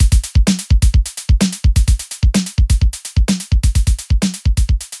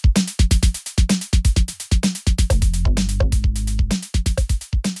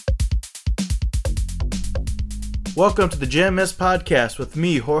Welcome to the JMS Podcast with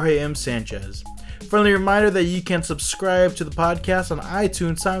me, Jorge M. Sanchez. Friendly reminder that you can subscribe to the podcast on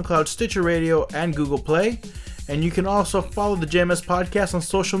iTunes, SoundCloud, Stitcher Radio, and Google Play. And you can also follow the JMS Podcast on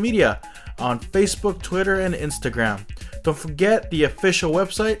social media on Facebook, Twitter, and Instagram. Don't forget the official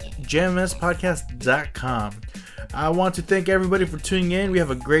website, jmspodcast.com. I want to thank everybody for tuning in. We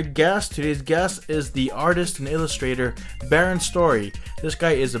have a great guest. Today's guest is the artist and illustrator Baron Story. This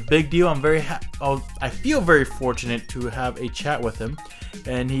guy is a big deal. I feel very fortunate to have a chat with him,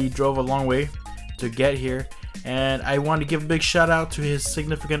 and he drove a long way to get here. And I want to give a big shout out to his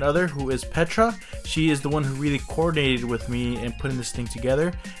significant other, who is Petra. She is the one who really coordinated with me in putting this thing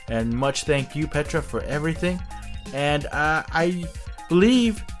together. And much thank you, Petra, for everything. And I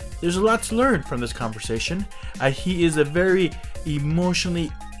believe there's a lot to learn from this conversation. He is a very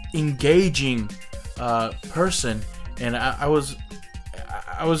emotionally engaging person, and I was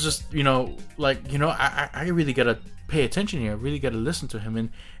just, I really gotta pay attention here. I really gotta listen to him, and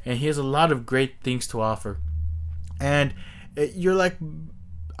he has a lot of great things to offer. And you're like,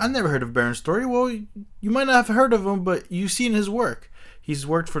 I never heard of Baron Story. Well, you might not have heard of him, but you've seen his work. He's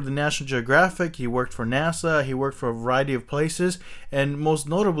worked for the National Geographic, he worked for NASA, he worked for a variety of places, and most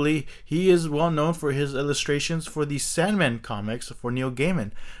notably, he is well known for his illustrations for the Sandman comics for Neil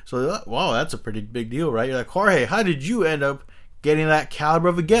Gaiman. So, wow, that's a pretty big deal, right? You're like, Jorge, how did you end up getting that caliber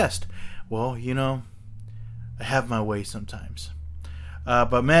of a guest? Well, I have my way sometimes.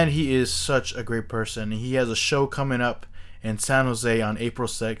 But man, he is such a great person. He has a show coming up in San Jose on April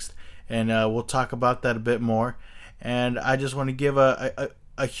 6th, and we'll talk about that a bit more. And I just want to give a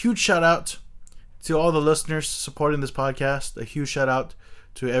huge shout out to all the listeners supporting this podcast. A huge shout out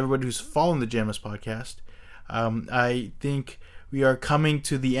to everybody who's following the JMS podcast. I think we are coming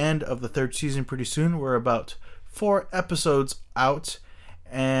to the end of the third season pretty soon. We're about 4 episodes out,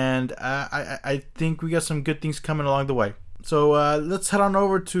 and I think we got some good things coming along the way. So let's head on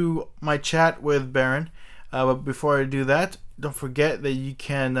over to my chat with Baron. But before I do that, don't forget that you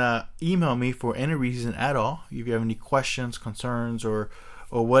can email me for any reason at all. If you have any questions, concerns, or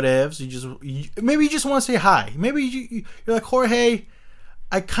whatevs, maybe you just want to say hi. Maybe you're like, Jorge,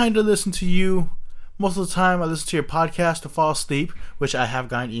 I kind of listen to you. Most of the time I listen to your podcast to fall asleep, which I have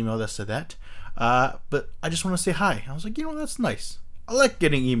gotten email that said that. But I just want to say hi. I was like, that's nice. I like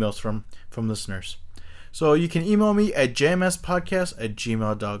getting emails from listeners. So you can email me at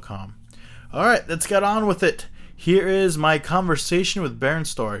jmspodcast@gmail.com. All right, let's get on with it. Here is my conversation with Baron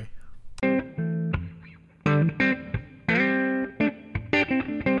Story.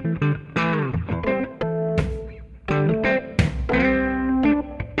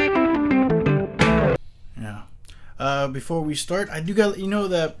 Before we start, I do got to let you know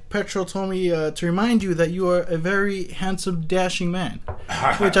that Petrol told me to remind you that you are a very handsome, dashing man.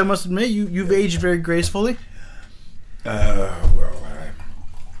 Which I must admit, you've aged very gracefully. Petra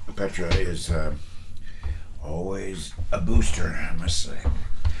is always a booster, I must say.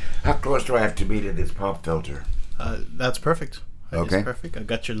 How close do I have to be to this pop filter? That's perfect. Okay. That's perfect. I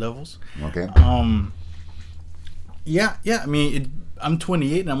got your levels. Okay. Yeah. I mean, I'm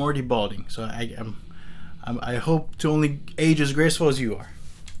 28 and I'm already balding, so I hope to only age as graceful as you are.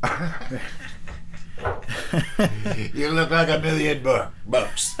 You look like $1 million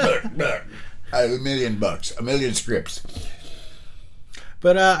bucks. $1 million bucks. $1 million scripts.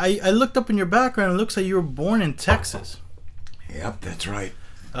 But I looked up in your background. It looks like you were born in Texas. Yep, that's right.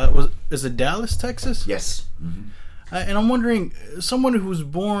 Is it Dallas, Texas? Yes. Mm-hmm. And I'm wondering, someone who was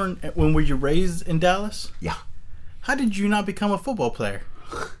born, were you raised in Dallas? Yeah. How did you not become a football player?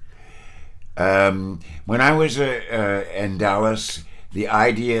 When I was in Dallas, the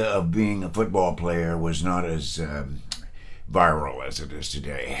idea of being a football player was not as viral as it is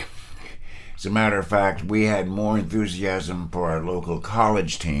today. As a matter of fact, we had more enthusiasm for our local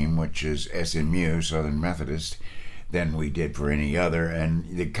college team, which is SMU, Southern Methodist, than we did for any other,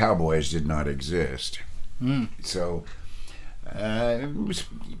 and the Cowboys did not exist. So it was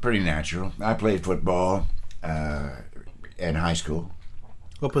pretty natural. I played football in high school.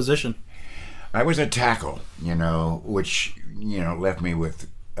 What position? I was a tackle, which, left me with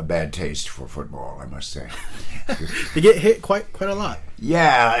a bad taste for football, I must say. You get hit quite a lot.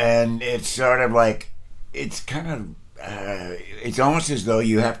 Yeah, and it's sort of like, it's almost as though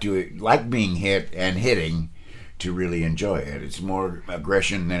you have to like being hit and hitting to really enjoy it. It's more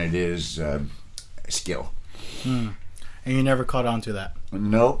aggression than it is skill. And you never caught on to that?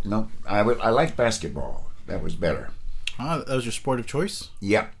 Nope. I liked basketball. That was better. That was your sport of choice?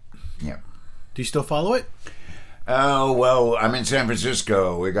 Yep. Do you still follow it? Oh, well, I'm in San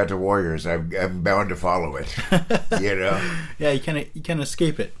Francisco. We got the Warriors. I'm bound to follow it. Yeah, you can't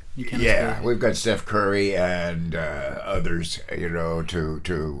escape it. You can't Yeah, escape. we've got Steph Curry and others,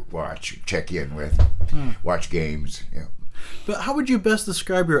 to check in with, watch games. Yeah. But how would you best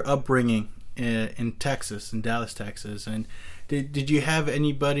describe your upbringing in Texas, in Dallas, Texas? And did you have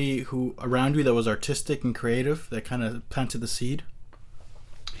anybody who around you that was artistic and creative that kind of planted the seed?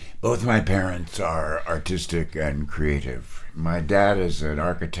 Both my parents are artistic and creative. My dad is an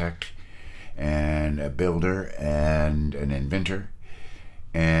architect and a builder and an inventor.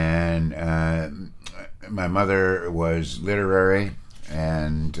 And my mother was literary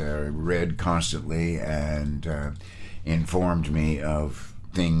and read constantly and informed me of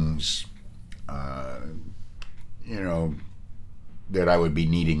things, that I would be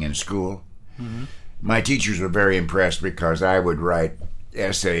needing in school. Mm-hmm. My teachers were very impressed because I would write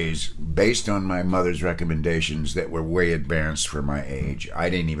essays based on my mother's recommendations that were way advanced for my age. I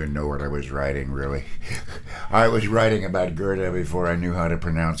didn't even know what I was writing, really. I was writing about Goethe before I knew how to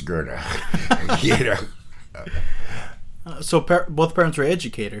pronounce Goethe. So both parents were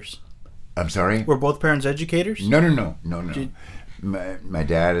educators. I'm sorry? Were both parents educators? No. My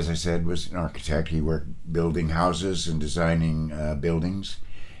dad, as I said, was an architect. He worked building houses and designing buildings.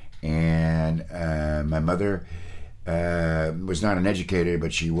 And my mother was not an educator,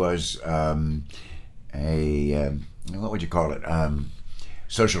 but she was what would you call it?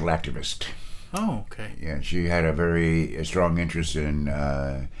 Social activist. Oh, okay. Yeah, she had a very strong interest in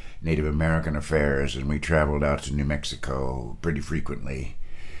Native American affairs, and we traveled out to New Mexico pretty frequently.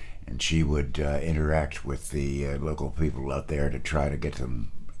 And she would interact with the local people out there to try to get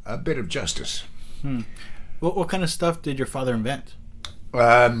them a bit of justice. What kind of stuff did your father invent?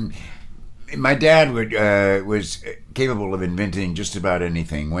 My dad was capable of inventing just about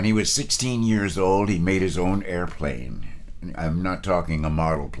anything. When he was 16 years old, he made his own airplane. I'm not talking a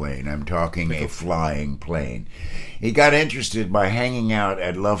model plane. I'm talking a flying plane. He got interested by hanging out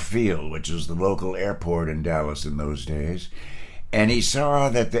at Love Field, which was the local airport in Dallas in those days. And he saw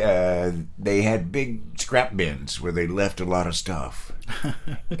that they had big scrap bins where they left a lot of stuff.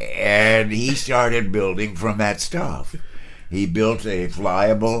 And he started building from that stuff. He built a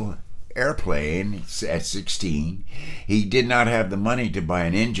flyable airplane at 16. He did not have the money to buy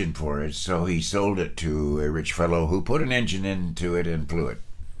an engine for it, so he sold it to a rich fellow who put an engine into it and flew it.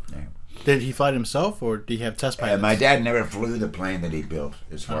 Yeah. Did he fly it himself, or did he have test pilots? My dad never flew the plane that he built,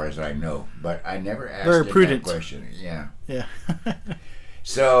 as far as I know, but I never asked Very him prudent. that question. Yeah.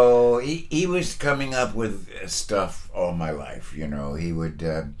 So So he was coming up with stuff all my life. He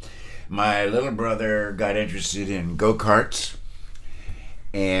would. My little brother got interested in go-karts.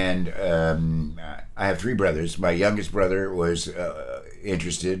 And I have three brothers. My youngest brother was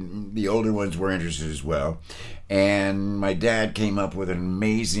interested. The older ones were interested as well. And my dad came up with an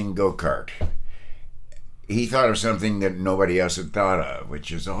amazing go-kart. He thought of something that nobody else had thought of,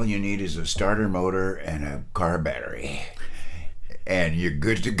 which is all you need is a starter motor and a car battery. And you're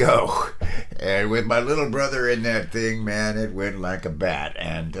good to go. And with my little brother in that thing, man, it went like a bat.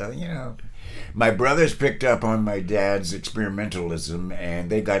 And, my brothers picked up on my dad's experimentalism, and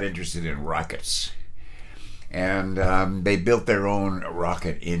they got interested in rockets. And they built their own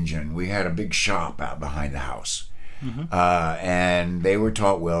rocket engine. We had a big shop out behind the house. Mm-hmm. And they were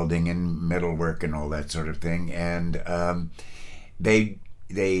taught welding and metalwork and all that sort of thing. And they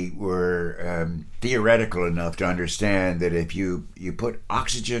were theoretical enough to understand that if you put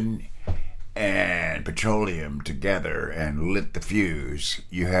oxygen and petroleum together and lit the fuse,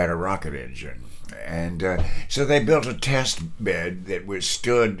 you had a rocket engine. And so they built a test bed that was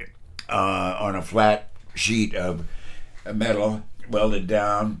stood on a flat sheet of metal welded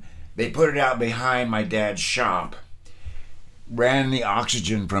down. They put it out behind my dad's shop, ran the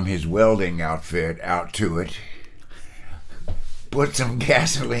oxygen from his welding outfit out to it, put some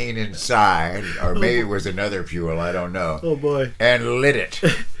gasoline inside, or maybe it was another fuel, I don't know. Oh boy. And lit it.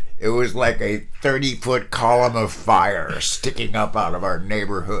 It was like a 30-foot column of fire sticking up out of our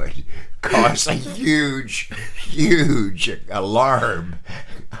neighborhood. Caused a huge alarm.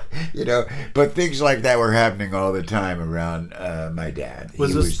 But things like that were happening all the time around my dad. He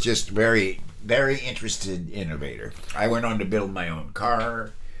was just very, very interested innovator. I went on to build my own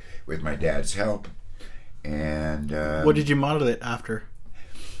car with my dad's help. And what did you model it after?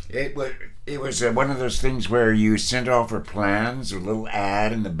 It was one of those things where you sent off for plans, a little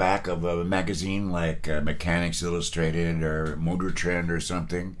ad in the back of a magazine like Mechanics Illustrated or Motor Trend or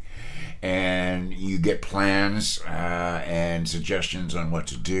something, and you get plans and suggestions on what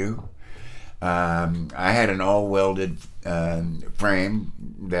to do. I had an all-welded frame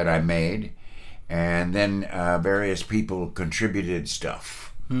that I made, and then various people contributed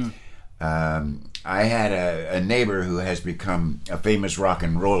stuff. I had a neighbor who has become a famous rock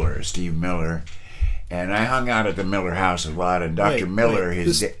and roller, Steve Miller, and I hung out at the Miller house a lot. And Dr. Miller,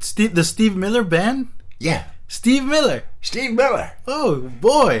 the Steve Miller band. Yeah, Steve Miller. Steve Miller. Oh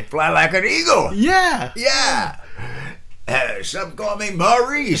boy, Fly like an eagle. Yeah, yeah. Some call me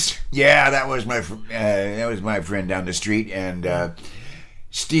Maurice. Yeah, that was my friend down the street, and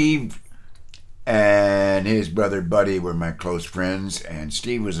Steve and his brother Buddy were my close friends, and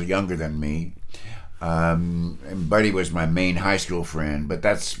Steve was younger than me. And Buddy was my main high school friend, but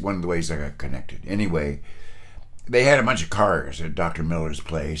that's one of the ways I got connected. Anyway, they had a bunch of cars at Dr. Miller's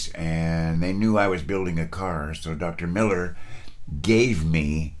place, and they knew I was building a car, so Dr. Miller gave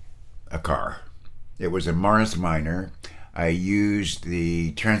me a car. It was a Morris Minor. I used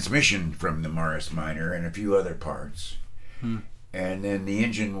the transmission from the Morris Minor and a few other parts. And then the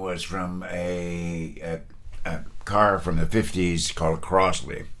engine was from a car from the 50s called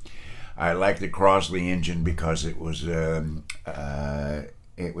Crossley. I liked the Crossley engine because it was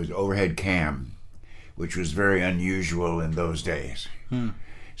overhead cam, which was very unusual in those days.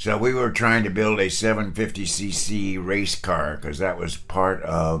 So we were trying to build a 750cc race car because that was part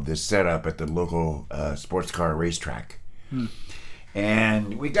of the setup at the local sports car racetrack.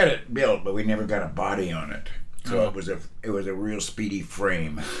 And we got it built, but we never got a body on it. So it was a real speedy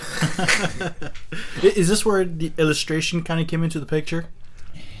frame. Is this where the illustration kind of came into the picture?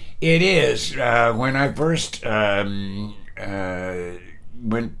 It is. When I first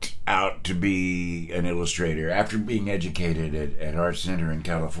went out to be an illustrator, after being educated at Art Center in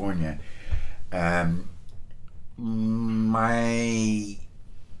California, my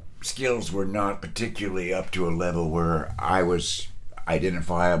skills were not particularly up to a level where I was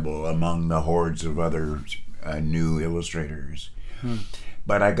identifiable among the hordes of other new illustrators.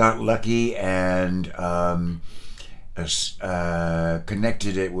 But I got lucky and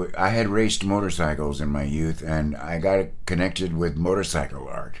connected it with, I had raced motorcycles in my youth, and I got connected with motorcycle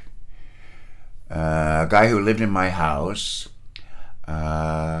art. A guy who lived in my house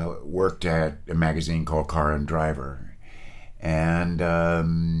worked at a magazine called Car and Driver, and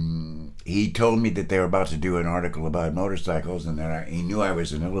he told me that they were about to do an article about motorcycles, and that he knew I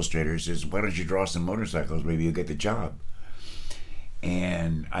was an illustrator. He says, "Why don't you draw some motorcycles? Maybe you'll get the job."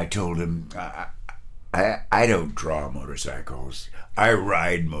 And I told him, I don't draw motorcycles. I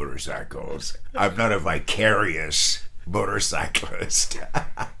ride motorcycles. I'm not a vicarious motorcyclist.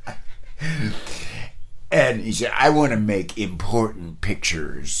 And he said, "I want to make important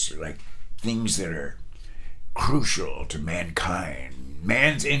pictures, like things that are crucial to mankind,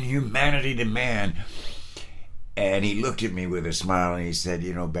 man's inhumanity to man." And he looked at me with a smile and he said,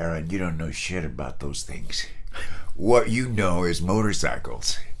 "You know, Baron, you don't know shit about those things. What you know is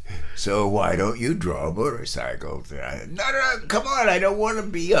motorcycles. So why don't you draw motorcycles?" No, come on, I don't want to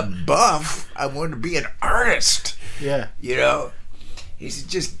be a buff. I want to be an artist. Yeah. You know? He said,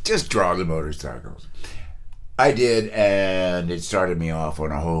 just draw the motorcycles. I did, and it started me off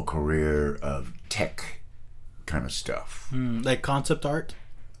on a whole career of tech kind of stuff. Like concept art?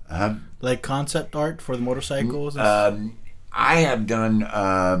 Like concept art for the motorcycles? I have done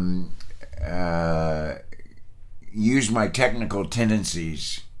used my technical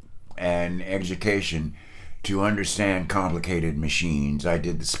tendencies and education to understand complicated machines. I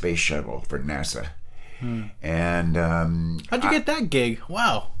did the space shuttle for NASA. And how'd you get that gig?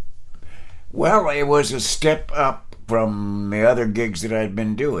 Wow. Well, it was a step up from the other gigs that I'd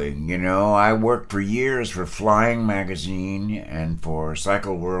been doing. You know, I worked for years for Flying Magazine and for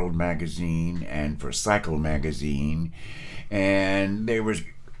Cycle World Magazine and for Cycle Magazine, and there was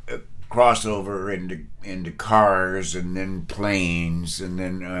crossover into cars and then planes, and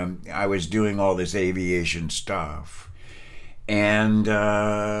then I was doing all this aviation stuff, and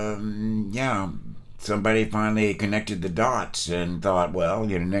somebody finally connected the dots and thought, well,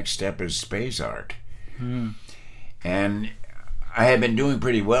 your next step is space art. And I had been doing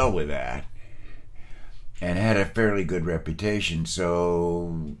pretty well with that and had a fairly good reputation,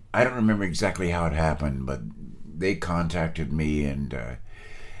 so I don't remember exactly how it happened, but they contacted me and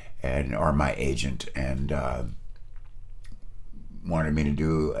or my agent, and wanted me to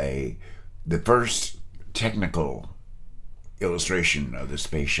do the first technical illustration of the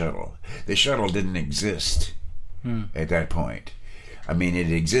space shuttle. The shuttle didn't exist at that point. I mean,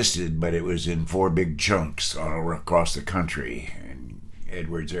 it existed, but it was in 4 big chunks all across the country. And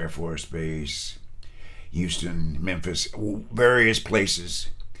Edwards Air Force Base, Houston, Memphis, various places.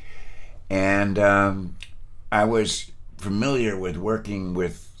 And I was familiar with working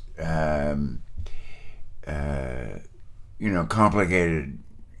with complicated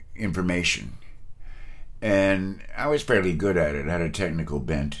information, and I was fairly good at it. I had a technical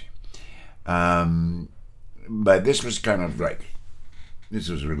bent, But this was kind of like, this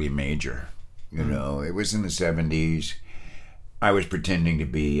was really major. You know, it was in the 70s. I was pretending to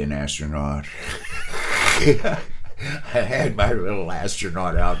be an astronaut. I had my little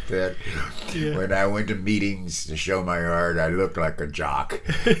astronaut outfit. Yeah. When I went to meetings to show my art, I looked like a jock.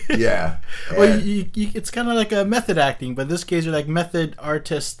 Yeah. Well, it's kind of like a method acting, but in this case, you're like method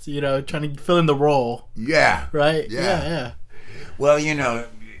artist, you know, trying to fill in the role. Yeah. Right? Yeah. Well, you know,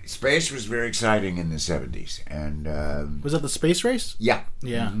 space was very exciting in the 70s. And was that the space race? Yeah.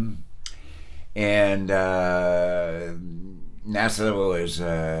 Yeah. Mm-hmm. And NASA was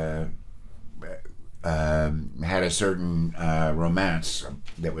had a certain romance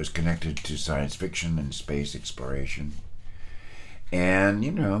that was connected to science fiction and space exploration. And,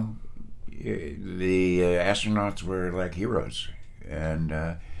 you know, the astronauts were like heroes.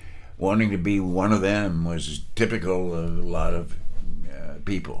 And wanting to be one of them was typical of a lot of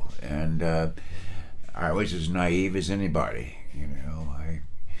people. And I was as naive as anybody, you know.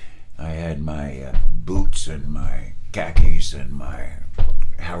 I had my boots and my khakis and my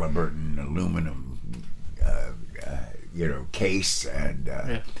Halliburton aluminum case and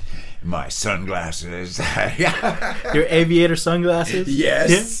my sunglasses. Your aviator sunglasses?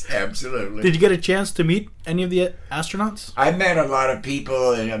 Yes, yeah. Absolutely. Did you get a chance to meet any of the astronauts? I met a lot of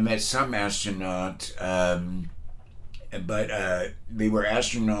people, and I met some astronauts, but they were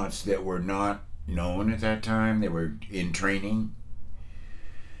astronauts that were not known at that time. They were in training.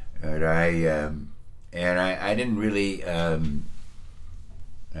 But I didn't really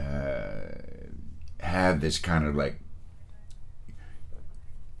have this kind of like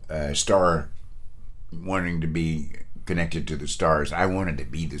star wanting to be connected to the stars. I wanted to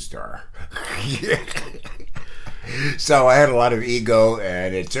be the star. So I had a lot of ego,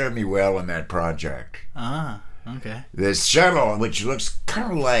 and it served me well in that project. Ah, okay. This shuttle, which looks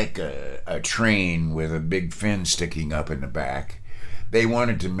kind of like a train with a big fin sticking up in the back, they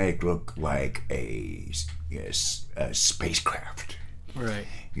wanted to make look like a spacecraft. Right.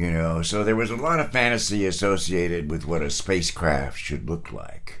 You know, so there was a lot of fantasy associated with what a spacecraft should look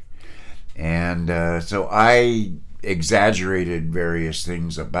like. And so I exaggerated various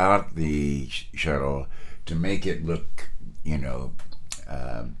things about the shuttle to make it look, you know,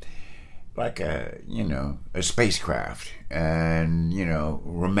 like a spacecraft, and, you know,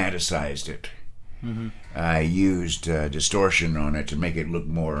 romanticized it. Mm-hmm. I used distortion on it to make it look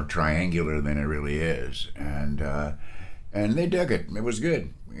more triangular than it really is, and they dug it. It was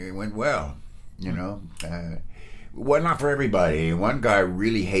good. It went well, you know. Well, not for everybody. One guy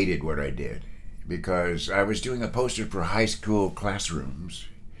really hated what I did because I was doing a poster for high school classrooms,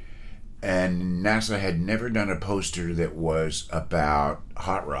 and NASA had never done a poster that was about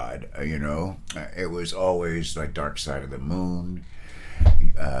Hot Rod. You know, it was always like Dark Side of the Moon,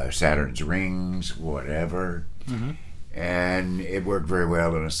 Saturn's rings, whatever. Mm-hmm. And it worked very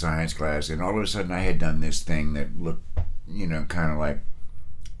well in a science class. And all of a sudden I had done this thing that looked, you know, kind of like,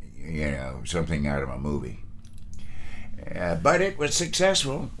 you know, something out of a movie. But it was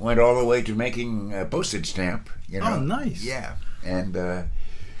successful. Went all the way to making a postage stamp. You know? Oh, nice. Yeah.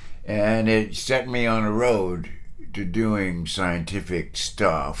 And it set me on a road to doing scientific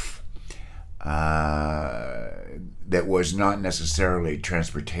stuff that was not necessarily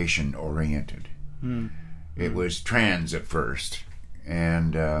transportation oriented. It was trans at first,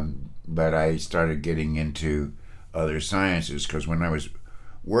 and but I started getting into other sciences because when I was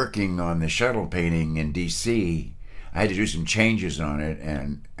working on the shuttle painting in DC, I had to do some changes on it,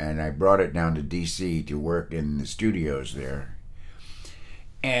 and I brought it down to DC to work in the studios there.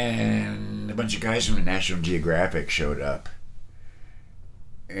 And a bunch of guys from the National Geographic showed up,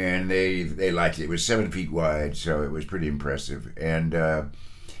 and they liked it. It was 7 feet wide, so it was pretty impressive. And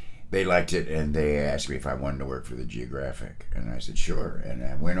they liked it, and they asked me if I wanted to work for the Geographic, and I said sure. And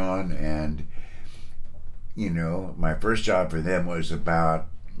I went on, and you know, my first job for them was about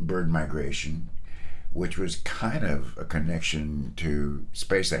bird migration, which was kind of a connection to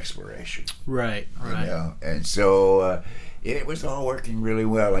space exploration. Right. You know? And so it was all working really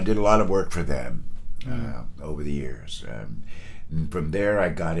well. I did a lot of work for them over the years. And from there, I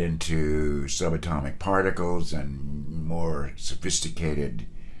got into subatomic particles and more sophisticated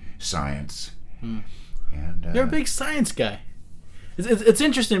science. And you're a big science guy. It's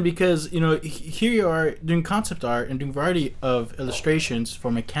interesting because, you know, here you are doing concept art and doing a variety of illustrations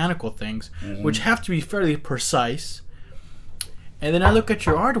for mechanical things, which have to be fairly precise. And then I look at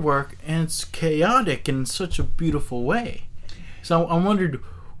your artwork, and it's chaotic in such a beautiful way. So I wondered,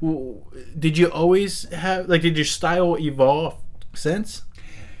 did you always have, like, did your style evolve since?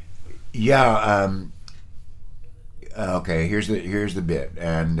 Yeah. Okay, here's the bit,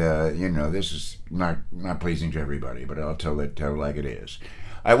 and this is not pleasing to everybody, but I'll tell it like it is.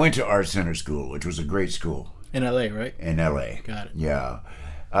 I went to Art Center School, which was a great school In LA, right? in LA. Got it. Yeah.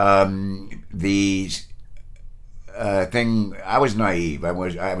 The thing, I was naive. I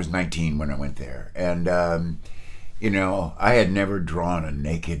was 19 when I went there, and I had never drawn a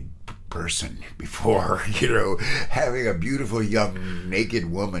naked person before. Having a beautiful young naked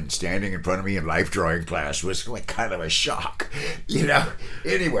woman standing in front of me in life drawing class was like kind of a shock.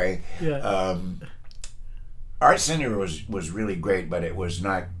 Anyway, Yeah. Art Center was really great, but it was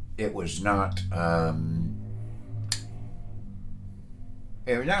not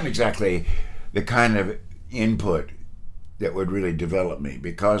exactly the kind of input that would really develop me.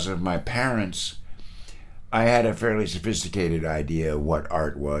 Because of my parents, I had a fairly sophisticated idea of what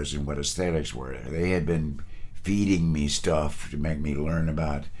art was and what aesthetics were. They had been feeding me stuff to make me learn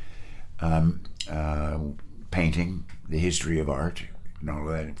about painting, the history of art, and all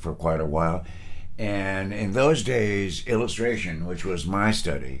that for quite a while. And in those days, illustration, which was my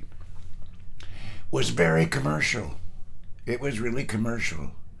study, was very commercial. It was really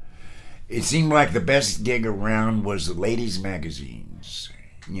commercial. It seemed like the best gig around was the ladies' magazines,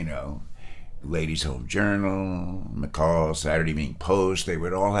 Ladies' Home Journal, McCall, Saturday Evening Post. They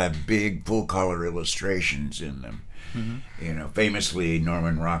would all have big full-color illustrations in them. Mm-hmm. Famously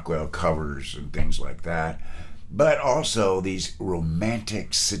Norman Rockwell covers and things like that. But also these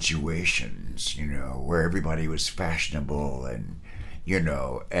romantic situations, where everybody was fashionable and,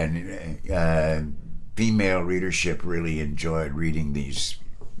 female readership really enjoyed reading these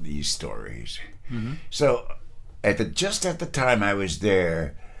stories. Mm-hmm. So just at the time I was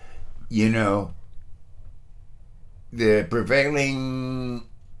there, the prevailing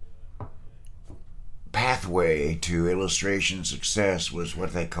pathway to illustration success was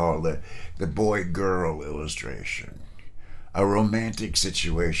what they call the boy-girl illustration. A romantic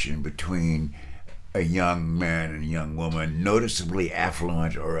situation between a young man and a young woman, noticeably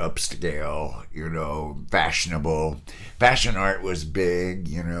affluent or upscale, fashionable. Fashion art was big,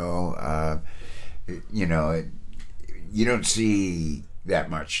 you don't see that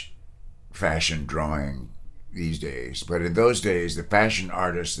much fashion drawing these days. But in those days, the fashion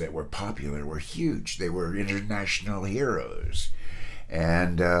artists that were popular were huge. They were international heroes.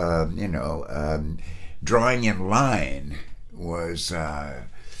 And, drawing in line was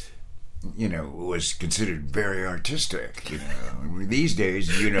was considered very artistic. These days,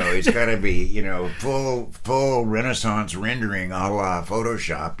 it's got to be, full Renaissance rendering a la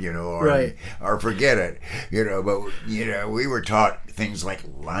Photoshop, or forget it, But we were taught things like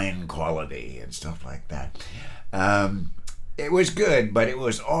line quality and stuff like that. It was good, but it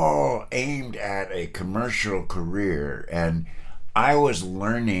was all aimed at a commercial career, and I was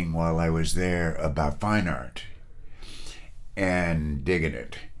learning while I was there about fine art and digging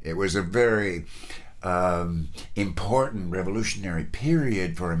it. It was a very important revolutionary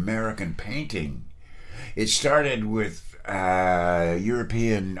period for American painting. It started with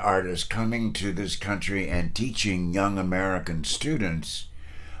European artists coming to this country and teaching young American students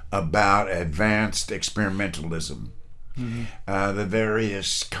about advanced experimentalism, mm-hmm. The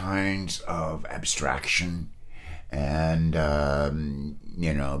various kinds of abstraction and,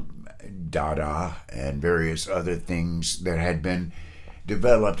 Dada and various other things that had been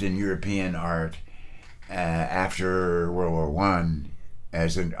developed in European art after World War One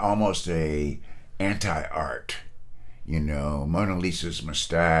as almost a anti-art. Mona Lisa's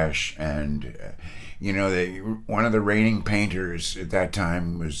mustache, and one of the reigning painters at that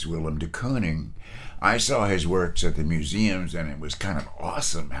time was Willem de Kooning. I saw his works at the museums, and it was kind of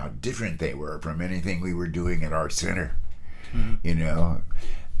awesome how different they were from anything we were doing at Art Center. Mm-hmm.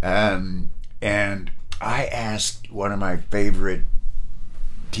 And I asked one of my favorite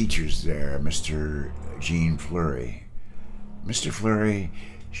teachers there, Mr. Jean Fleury, Mr. Fleury,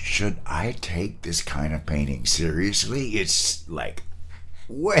 should I take this kind of painting seriously? It's like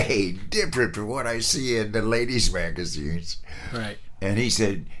way different from what I see in the ladies' magazines. Right. And he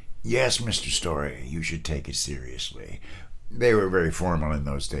said, yes, Mr. Story, you should take it seriously. They were very formal in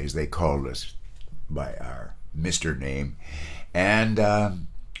those days. They called us by our Mr. name. And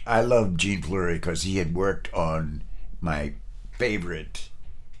I loved Jean Fleury because he had worked on my favorite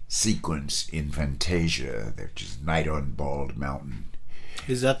sequence in Fantasia, which is Night on Bald Mountain.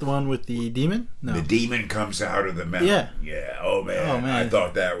 Is that the one with the demon? No. The demon comes out of the mountain. Yeah. Yeah. Oh man. I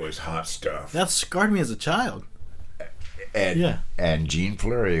thought that was hot stuff. That scarred me as a child. And Jean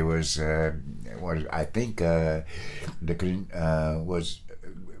Fleury was I think was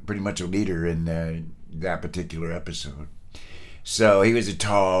pretty much a leader in that particular episode. So he was a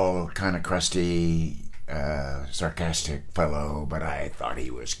tall, kind of crusty sarcastic fellow, but I thought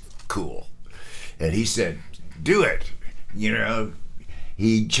he was cool. And he said, do it. You know,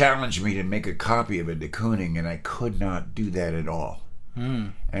 he challenged me to make a copy of a de Kooning, and I could not do that at all.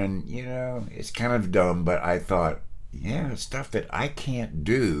 And, you know, it's kind of dumb, but I thought, yeah, stuff that I can't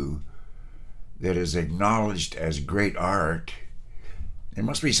do that is acknowledged as great art, there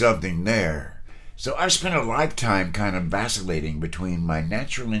must be something there. So I spent a lifetime kind of vacillating between my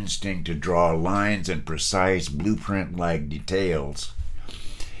natural instinct to draw lines and precise blueprint-like details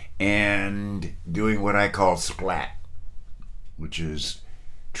and doing what I call splat, which is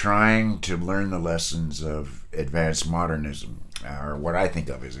trying to learn the lessons of advanced modernism, or what I think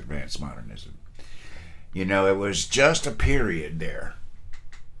of as advanced modernism. You know, it was just a period there.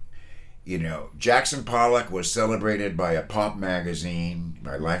 You know, Jackson Pollock was celebrated by a pop magazine,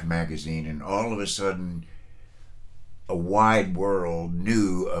 by Life magazine, and all of a sudden a wide world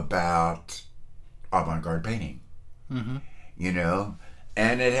knew about avant-garde painting. You know,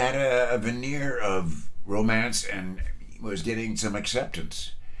 and it had a veneer of romance and was getting some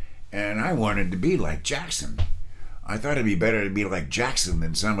acceptance. And I wanted to be like Jackson. I thought it'd be better to be like Jackson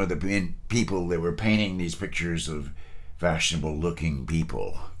than some of the people that were painting these pictures of fashionable-looking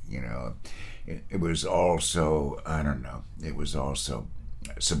people. You know, it was also, I don't know, it was also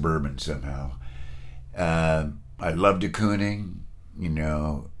suburban somehow. I loved de Kooning, you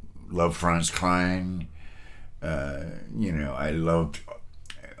know, loved Franz Klein. You know, I loved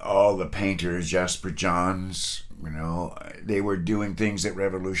all the painters, Jasper Johns. You know, they were doing things that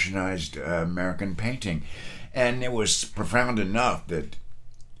revolutionized American painting. And it was profound enough that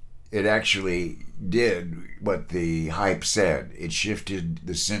it actually did what the hype said. It shifted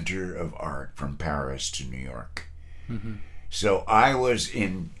the center of art from Paris to New York. So I was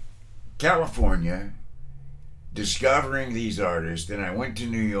in California discovering these artists. Then I went to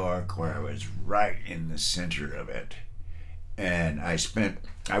New York, where I was right in the center of it. And I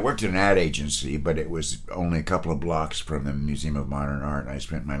worked in an ad agency, but it was only a couple of blocks from the Museum of Modern Art. And I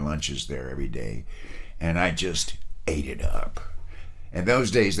spent my lunches there every day. And I just ate it up. In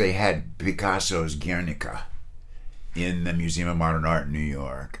those days, they had Picasso's Guernica in the Museum of Modern Art in New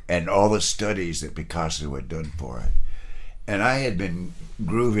York, and all the studies that Picasso had done for it. And I had been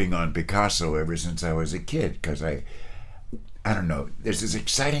grooving on Picasso ever since I was a kid, because I don't know, there's this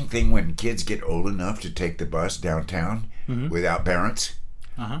exciting thing when kids get old enough to take the bus downtown without parents,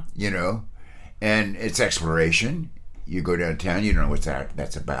 you know, and it's exploration. You go downtown, you don't know what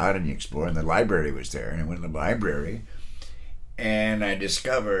that's about, and you explore, and the library was there, and I went to the library, and I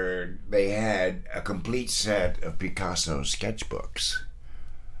discovered they had a complete set of Picasso sketchbooks.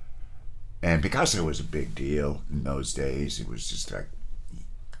 And Picasso was a big deal in those days. It was just like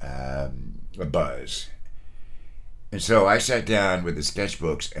a buzz. And so I sat down with the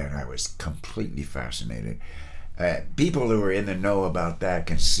sketchbooks, and I was completely fascinated. People who are in the know about that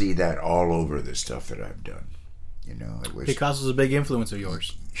can see that all over the stuff that I've done. You know, it was Picasso's a big influence of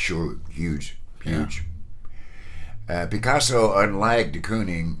yours. Sure, huge. Picasso, unlike de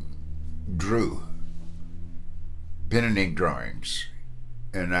Kooning, drew pen and ink drawings,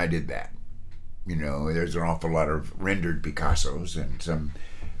 and I did that. You know, there's an awful lot of rendered Picassos and some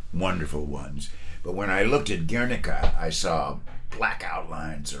wonderful ones. But when I looked at Guernica, I saw black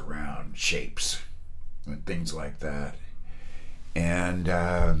outlines around shapes and things like that. And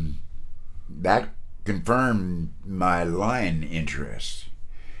that confirmed my line interest.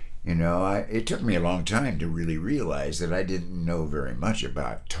 You know, it took me a long time to really realize that I didn't know very much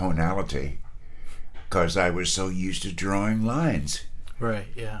about tonality because I was so used to drawing lines. Right,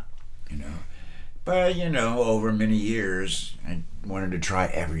 yeah. You know, but, you know, over many years, I wanted to try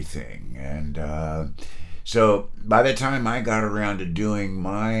everything. And so by the time I got around to doing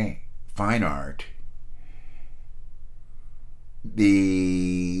my fine art,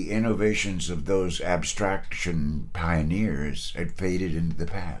 the innovations of those abstraction pioneers had faded into the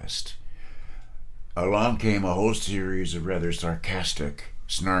past. Along came a whole series of rather sarcastic,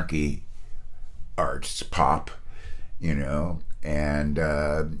 snarky arts, pop, you know, and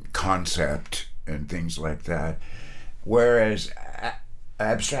concept and things like that. Whereas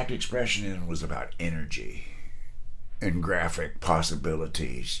abstract expressionism was about energy and graphic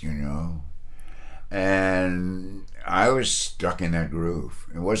possibilities, you know. And I was stuck in that groove.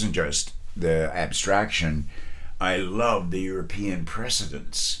 It wasn't just the abstraction. I loved the European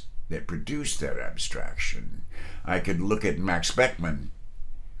precedents that produced that abstraction. I could look at Max Beckmann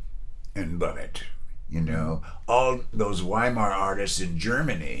and love it. You know, all those Weimar artists in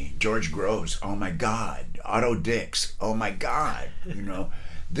Germany, George Grosz, oh my God, Otto Dix, oh my God, you know,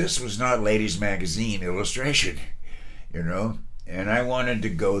 this was not Ladies Magazine illustration, you know, and I wanted to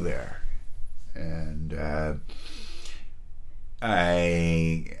go there. and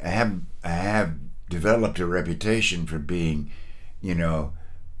I have developed a reputation for being, you know,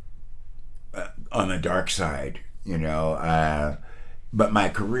 on the dark side, you know. But my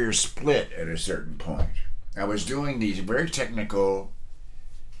career split at a certain point. I was doing these very technical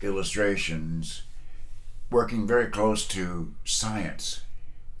illustrations, working very close to science.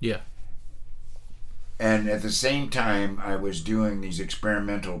 Yeah. And at the same time, I was doing these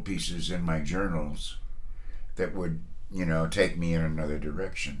experimental pieces in my journals that would, you know, take me in another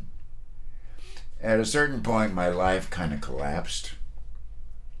direction. At a certain point, my life kind of collapsed.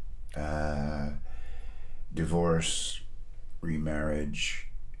 Divorce, remarriage.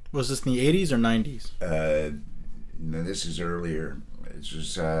 Was this in the 80s or 90s? No, this is earlier. This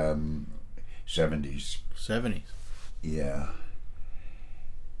was 70s. 70s. Yeah.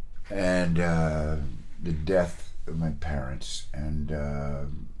 And the death of my parents and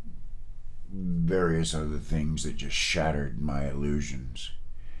various other things that just shattered my illusions.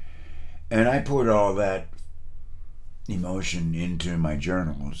 And I put all that emotion into my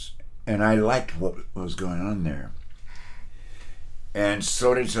journals, and I liked what was going on there. And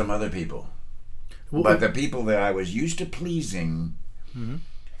so did some other people. But the people that I was used to pleasing in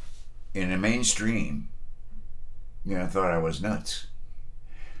the mainstream, you know, thought I was nuts.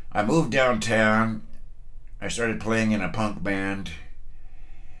 I moved downtown. I started playing in a punk band.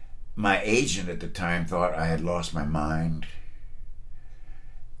 My agent at the time thought I had lost my mind.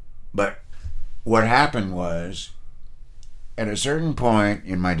 But what happened was, at a certain point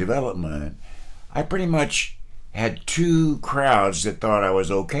in my development, I pretty much had two crowds that thought I was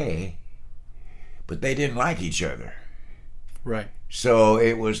okay, but they didn't like each other. Right. So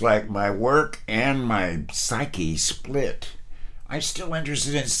it was like my work and my psyche split. I'm still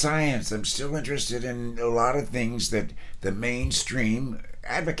interested in science. I'm still interested in a lot of things that the mainstream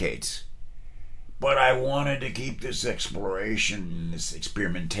advocates. But I wanted to keep this exploration, this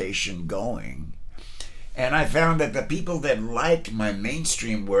experimentation going. And I found that the people that liked my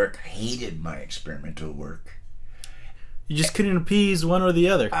mainstream work hated my experimental work. You just couldn't appease one or the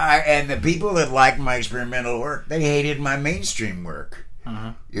other. And the people that liked my experimental work, they hated my mainstream work.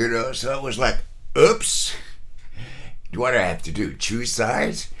 Uh-huh. You know, so it was like, oops. What do I have to do? Choose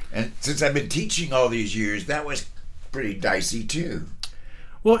sides? And since I've been teaching all these years, that was pretty dicey too.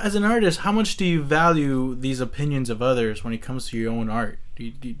 Well, as an artist, how much do you value these opinions of others when it comes to your own art?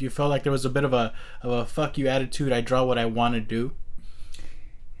 Do you feel like there was a bit of a fuck you attitude, I draw what I want to do?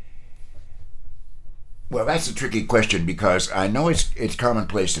 Well, that's a tricky question because I know it's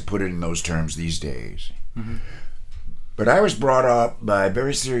commonplace to put it in those terms these days. Mm-hmm. But I was brought up by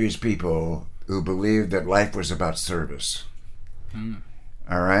very serious people who believed that life was about service. Mm.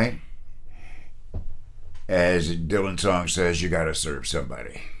 All right? As Dylan's song says, you got to serve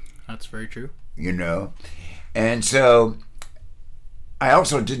somebody. That's very true. You know? And so I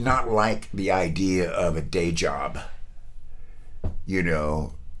also did not like the idea of a day job. You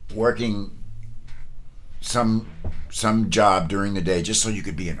know, working some job during the day just so you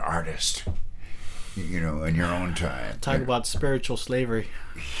could be an artist, you know, in your own time. Talk about spiritual slavery.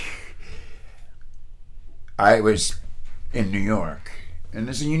 I was in New York, and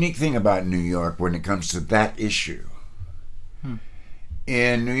there's a unique thing about New York when it comes to that issue.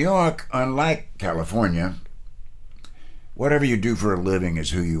 In New York, unlike California, whatever you do for a living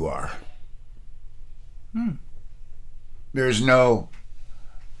is who you are. There's no,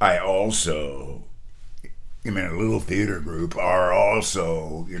 I also, I'm in a little theater group, or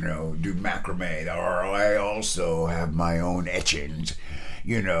also, you know, do macrame, or I also have my own etchings,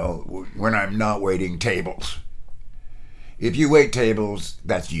 you know, when I'm not waiting tables. If you wait tables,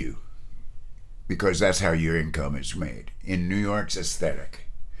 that's you, because that's how your income is made. In New York's aesthetic,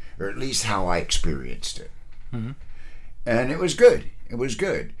 or at least how I experienced it. Mm-hmm. And it was good. It was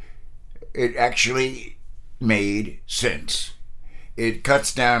good. It actually made sense. It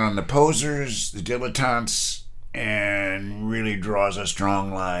cuts down on the posers, the dilettantes, and really draws a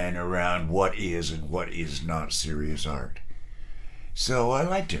strong line around what is and what is not serious art. So I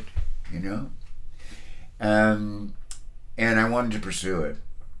liked it, you know. And I wanted to pursue it.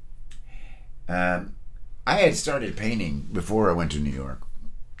 I had started painting before I went to New York.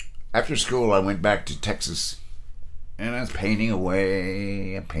 After school, I went back to Texas, and I was painting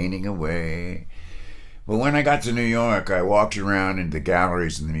away. But when I got to New York, I walked around in the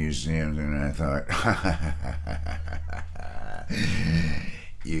galleries and the museums, and I thought,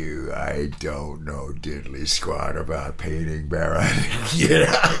 I don't know diddly squat about painting, Baron. You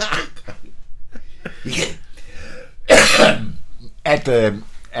know? At the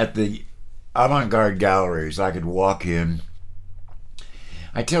avant-garde galleries, I could walk in.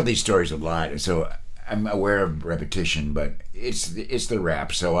 I tell these stories a lot, so I'm aware of repetition, but it's the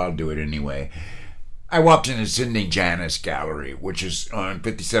rap, so I'll do it anyway. I walked into Sidney Janis Gallery, which is on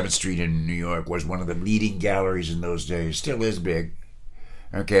 57th Street in New York, was one of the leading galleries in those days, still is big.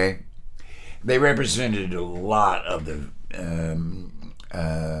 Okay? They represented a lot of the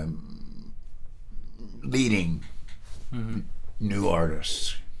leading new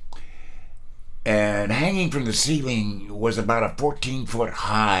artists. And hanging from the ceiling was about a 14-foot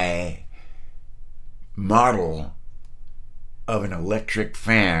high model of an electric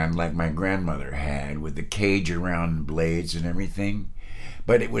fan like my grandmother had, with the cage around the blades and everything.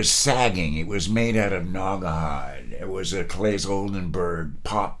 But it was sagging. It was made out of Naugahyde. It was a Claes Oldenburg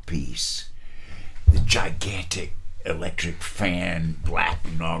pop piece. The gigantic electric fan, black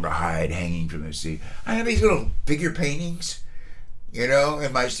Naugahyde hanging from the ceiling. I have these little figure paintings,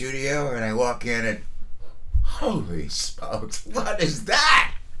 in my studio, and I walk in and, holy smokes, what is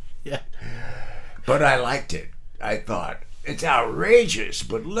that? Yeah. But I liked it. I thought, it's outrageous,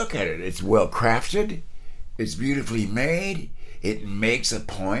 but look at it. It's well crafted. It's beautifully made. It makes a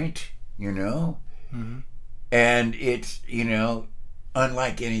point, Mm-hmm. And it's,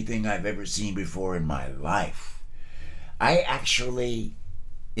 unlike anything I've ever seen before in my life. I actually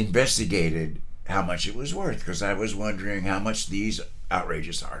investigated how much it was worth, because I was wondering how much these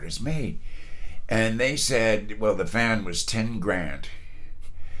outrageous artists made. And they said, well, the fan was 10 grand.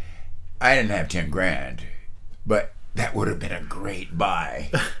 I didn't have 10 grand, but that would have been a great buy.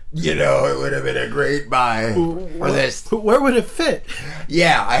 It would have been a great buy for this. Where would it fit?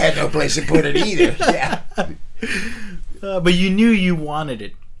 Yeah, I had no place to put it either. Yeah. But you knew you wanted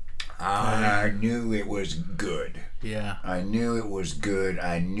it. I knew it was good. Yeah. I knew it was good.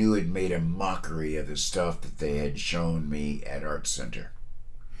 I knew it made a mockery of the stuff that they had shown me at Art Center.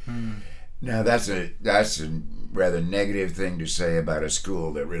 Now, that's a rather negative thing to say about a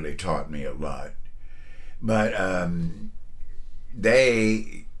school that really taught me a lot. But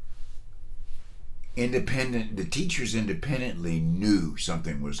the teachers independently knew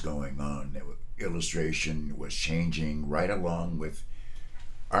something was going on. That illustration was changing right along with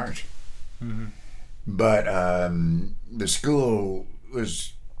art. Mm-hmm. But the school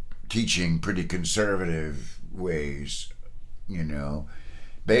was teaching pretty conservative ways,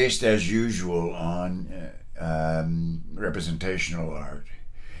 based as usual on representational art.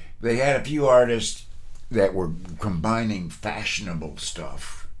 They had a few artists that were combining fashionable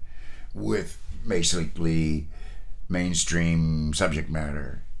stuff with basically mainstream subject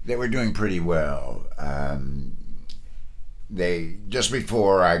matter. They were doing pretty well. They just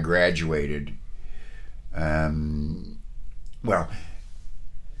before I graduated, let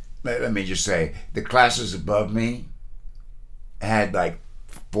me just say, the classes above me had like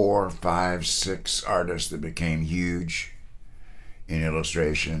 4, 5, 6 artists that became huge in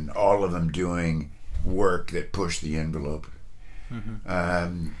illustration, all of them doing work that pushed the envelope.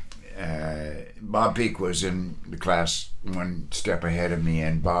 Mm-hmm. Bob Peak was in the class one step ahead of me,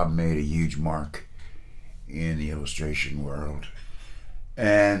 and Bob made a huge mark in the illustration world.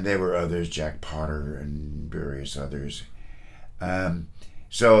 And there were others, Jack Potter and various others.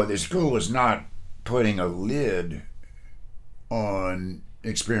 So the school was not putting a lid on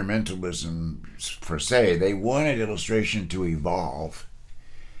experimentalism per se. They wanted illustration to evolve,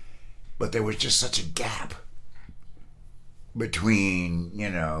 but there was just such a gap between,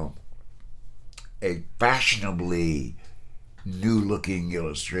 a fashionably new-looking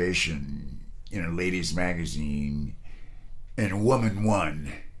illustration in a ladies' magazine and Woman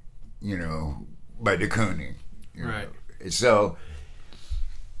One, by de Kooning. Right. So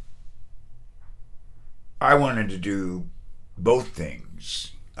I wanted to do both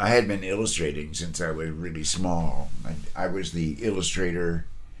things. I had been illustrating since I was really small. I was the illustrator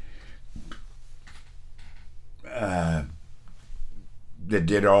that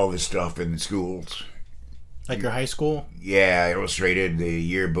did all the stuff in the schools. Like your high school? Yeah, I illustrated the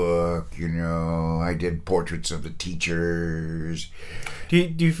yearbook, I did portraits of the teachers. Do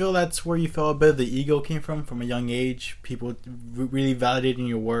you feel that's where you felt a bit of the ego came from a young age? People really validating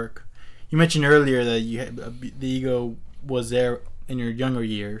your work? You mentioned earlier that you had, the ego was there in your younger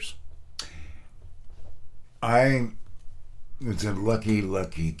years. I was a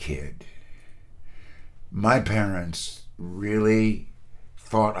lucky kid. My parents really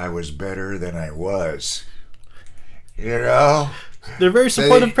thought I was better than I was. They're very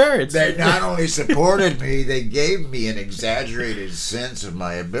supportive parents. They not only supported me, they gave me an exaggerated sense of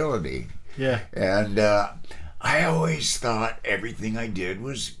my ability. Yeah. And I always thought everything I did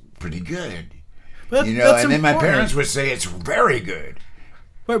was pretty good. But and then my parents would say it's very good.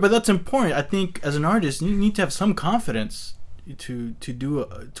 Right, but that's important. I think as an artist, you need to have some confidence. to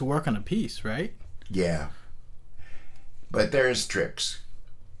work on a piece, right? Yeah. But there's tricks.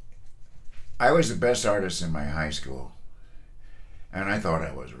 I was the best artist in my high school, and I thought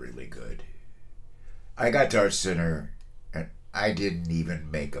I was really good. I got to Art Center, and I didn't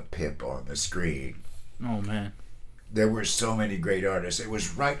even make a pip on the screen. Oh, man. There were so many great artists. It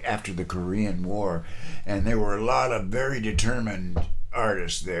was right after the Korean War, and there were a lot of very determined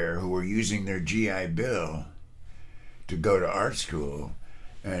artists there who were using their GI Bill to go to art school,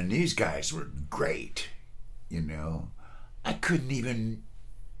 and these guys were great, you know. I couldn't even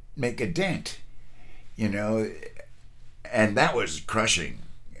make a dent, you know, and that was crushing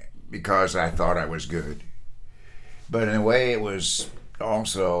because I thought I was good. But in a way, it was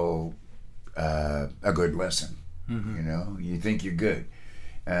also a good lesson. Mm-hmm. You know, you think you're good.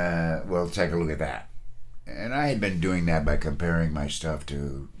 Well, take a look at that. And I had been doing that by comparing my stuff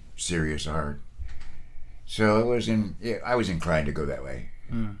to serious art. So I was inclined to go that way.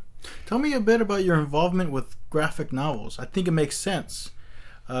 Mm. Tell me a bit about your involvement with graphic novels. I think it makes sense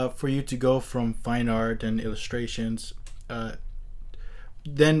for you to go from fine art and illustrations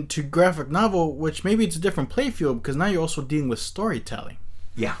then to graphic novel, which maybe it's a different playfield because now you're also dealing with storytelling.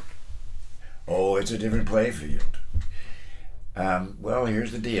 Yeah. Oh, it's a different playfield. Well,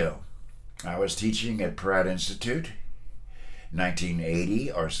 here's the deal. I was teaching at Pratt Institute,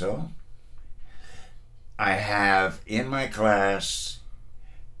 1980 or so. I have in my class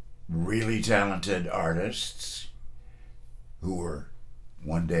really talented artists who were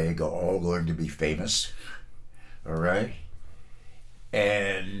one day all going to be famous. All right?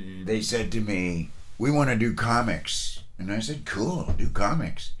 And they said to me, we want to do comics. And I said, cool, do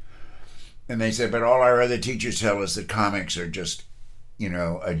comics. And they said, but all our other teachers tell us that comics are just, you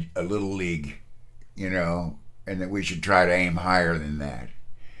know, a little league, you know, and that we should try to aim higher than that.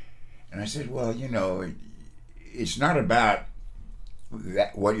 And I said, well, you know, it's not about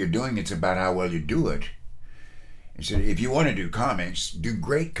that, what you're doing, it's about how well you do it. He said, if you want to do comics, do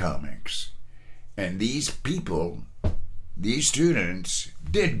great comics. And these people, these students,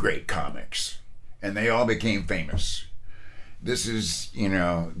 did great comics. And they all became famous. This is, you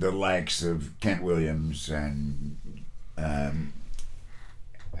know, the likes of Kent Williams and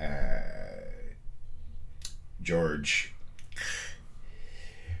George.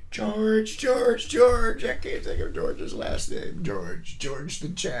 I can't think of George's last name. George the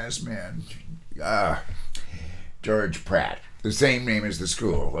jazz man. George Pratt. The same name as the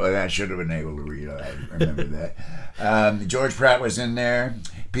school. Well, I should have been able to read. I remember that. George Pratt was in there.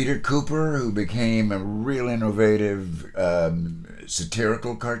 Peter Cooper, who became a real innovative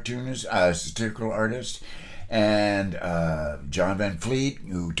satirical cartoonist, satirical artist. And John Van Fleet,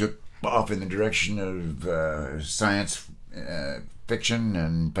 who took off in the direction of science fiction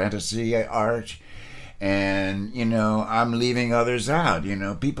and fantasy art. And, you know, I'm leaving others out. You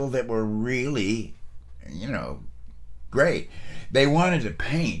know, people that were really, you know, great. They wanted to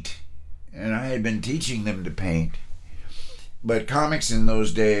paint, and I had been teaching them to paint. But comics in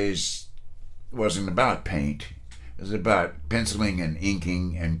those days wasn't about paint. It was about penciling and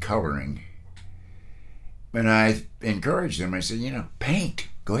inking and coloring. And I encouraged them. I said, you know, paint.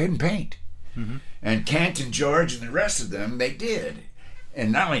 Go ahead and paint. Mm-hmm. And Kent and George and the rest of them, they did.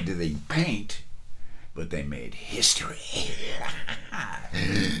 And not only did they paint, but they made history.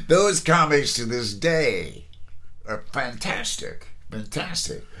 Those comics to this day are fantastic.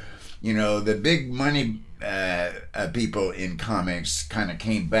 You know, the big money people in comics kind of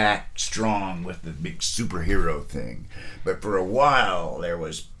came back strong with the big superhero thing. But for a while, there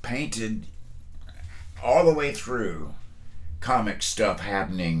was painted all the way through comic stuff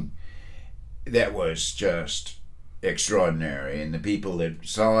happening that was just extraordinary. And the people that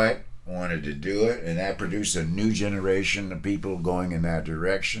saw it wanted to do it, and that produced a new generation of people going in that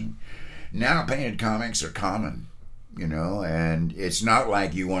direction. Now painted comics are common. You know, and it's not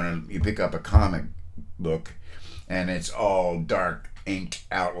like you pick up a comic book and it's all dark inked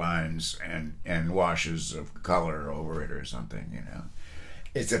outlines and washes of color over it or something, you know.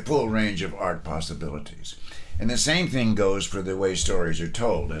 It's a full range of art possibilities. And the same thing goes for the way stories are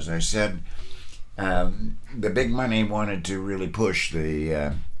told. As I said, the big money wanted to really push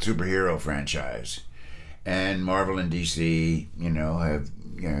the superhero franchise. And Marvel and DC, you know, have,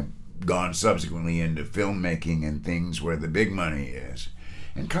 you know, gone subsequently into filmmaking and things where the big money is.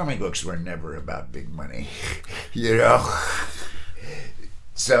 And comic books were never about big money, you know.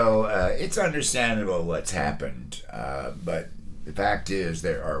 So it's understandable what's happened, but the fact is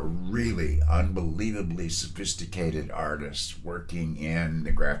there are really unbelievably sophisticated artists working in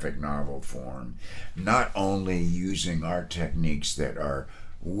the graphic novel form, not only using art techniques that are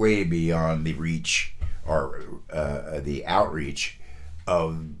way beyond the reach or the outreach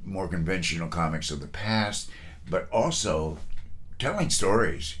of more conventional comics of the past, but also telling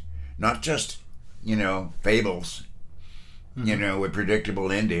stories, not just, fables, with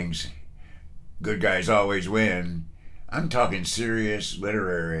predictable endings. Good guys always win. I'm talking serious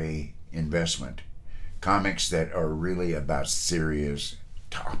literary investment. Comics that are really about serious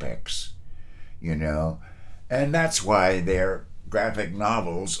topics, And that's why they're graphic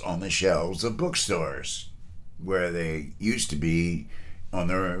novels on the shelves of bookstores, where they used to be on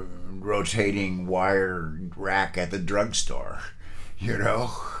the rotating wire rack at the drugstore,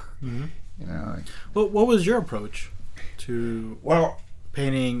 Mm-hmm. You know. Well, what was your approach to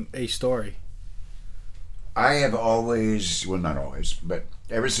painting a story? I have always, well, not always, but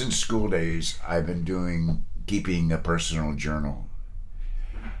ever since school days, I've been keeping a personal journal.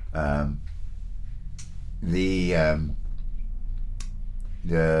 I'm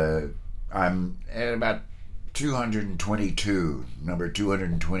at about 222, number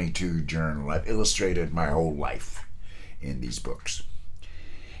 222 journal. I've illustrated my whole life in these books.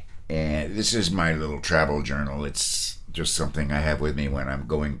 And this is my little travel journal. It's just something I have with me when I'm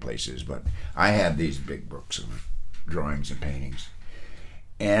going places. But I have these big books of drawings and paintings.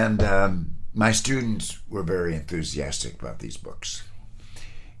 And my students were very enthusiastic about these books.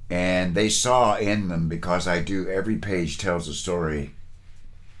 And they saw in them, because I do every page tells a story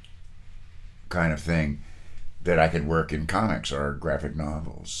kind of thing, that I could work in comics or graphic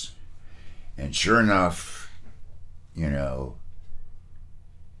novels. And sure enough,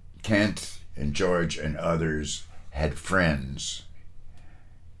 Kent and George and others had friends,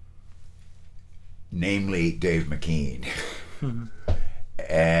 namely Dave McKean.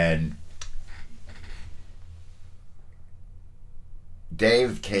 And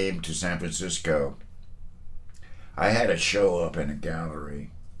Dave came to San Francisco. I had a show up in a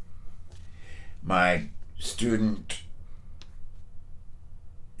gallery. My student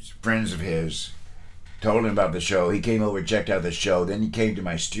friends of his told him about the show. He came over, checked out the show. Then he came to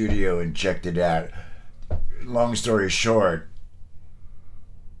my studio and checked it out. Long story short,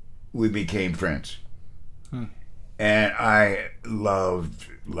 we became friends. And I loved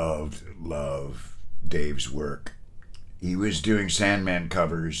Dave's work. He was doing Sandman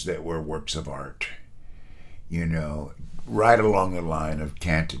covers that were works of art, right along the line of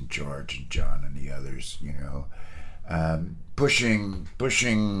Kent and George and John and the others,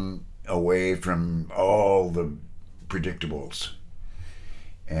 pushing away from all the predictables.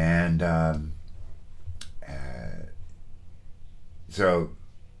 And so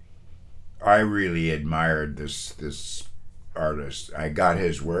I really admired this artist. I got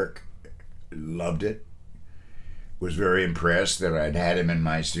his work, loved it, was very impressed that I'd had him in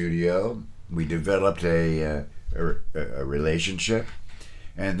my studio. We developed a relationship.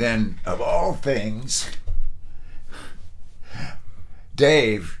 And then, of all things,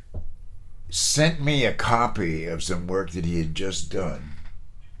 Dave sent me a copy of some work that he had just done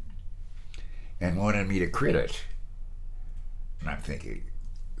and wanted me to crit it. And I'm thinking,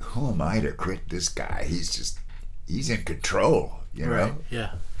 who am I to crit this guy? He's in control, Right,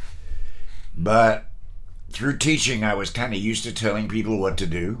 yeah. But through teaching, I was kind of used to telling people what to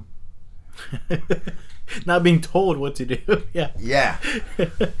do. Not being told what to do. Yeah. Yeah.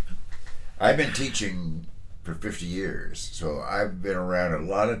 I've been teaching for 50 years, so I've been around a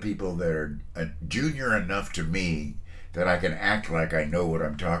lot of people that are junior enough to me that I can act like I know what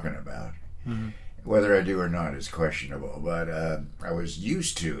I'm talking about. Mm-hmm. Whether I do or not is questionable, but I was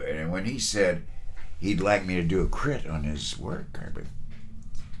used to it. And when he said he'd like me to do a crit on his work,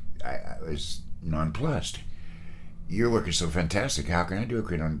 I was nonplussed. Your work is so fantastic. How can I do a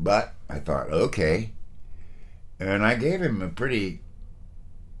crit on? But I thought, okay. And I gave him a pretty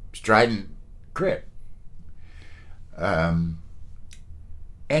strident crit.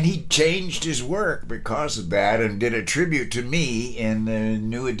 And he changed his work because of that and did a tribute to me in the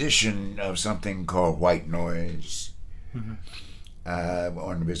new edition of something called White Noise,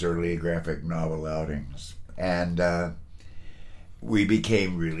 one of his early graphic novel outings. And we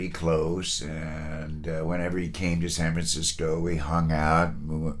became really close, and whenever he came to San Francisco, we hung out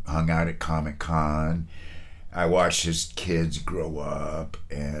at Comic-Con. I watched his kids grow up,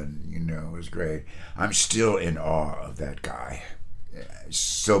 and, it was great. I'm still in awe of that guy.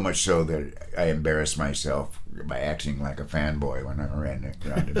 So much so that I embarrassed myself by acting like a fanboy when I ran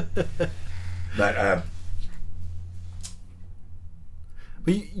around him. But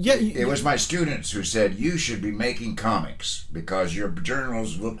it was my students who said, you should be making comics because your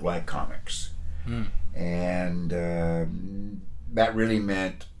journals look like comics. And that really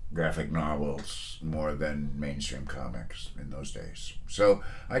meant graphic novels more than mainstream comics in those days. So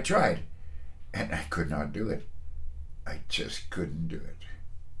I tried. And I could not do it. I just couldn't do it.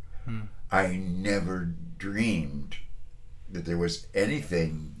 Hmm. I never dreamed that there was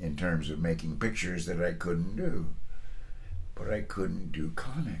anything in terms of making pictures that I couldn't do. But I couldn't do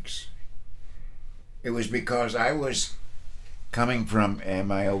comics. It was because I was coming from,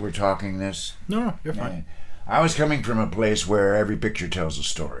 am I over talking this? No, you're fine. I was coming from a place where every picture tells a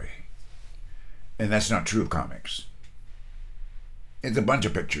story. And that's not true of comics. It's a bunch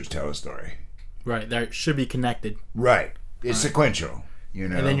of pictures tell a story. Right, that should be connected. Right. It's sequential, you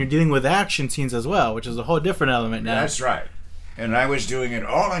know. And then you're dealing with action scenes as well, which is a whole different element now. That's right. And I was doing it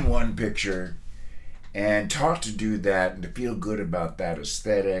all in one picture and taught to do that and to feel good about that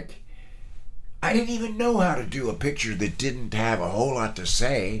aesthetic. I didn't even know how to do a picture that didn't have a whole lot to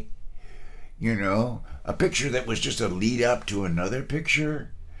say. You know, a picture that was just a lead up to another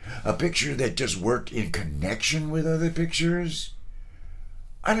picture. A picture that just worked in connection with other pictures.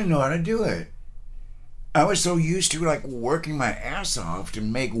 I didn't know how to do it. I was so used to like working my ass off to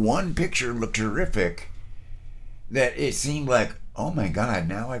make one picture look terrific that it seemed like, oh my God,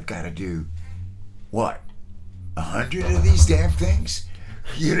 now I've got to do what? 100 of these damn things?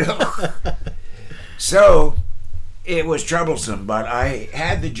 You know? So it was troublesome, but I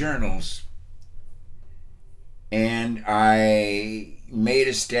had the journals and I made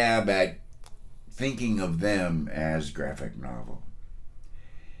a stab at thinking of them as graphic novel.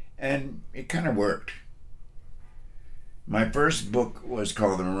 And it kind of worked. My first book was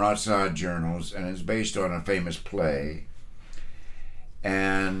called The Maratsad Journals, and it's based on a famous play.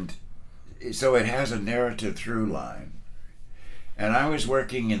 And so it has a narrative through line. And I was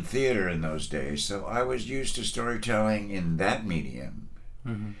working in theater in those days, so I was used to storytelling in that medium.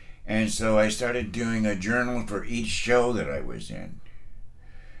 Mm-hmm. And so I started doing a journal for each show that I was in.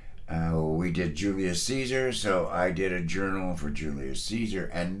 We did Julius Caesar, so I did a journal for Julius Caesar,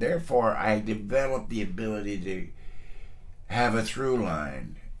 and therefore I developed the ability to have a through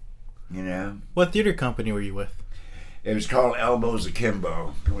line, you know? What theater company were you with? It was called Elbows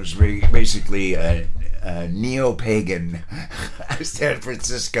Akimbo. It was basically a neo-pagan San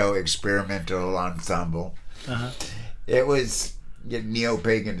Francisco experimental ensemble. Uh-huh. It was,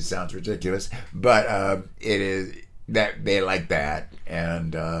 neo-pagan sounds ridiculous, but it is, that they like that,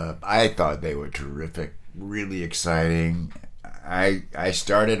 and I thought they were terrific, really exciting. I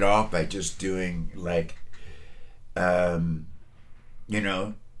started off by just doing like,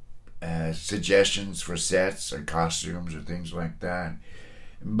 suggestions for sets or costumes or things like that.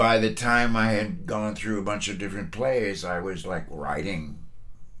 By the time I had gone through a bunch of different plays, I was like writing.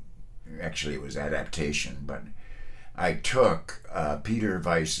 Actually, it was adaptation, but I took Peter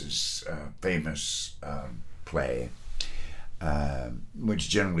Weiss's famous play, which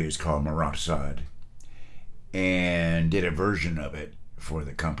generally is called Maratsad, and did a version of it for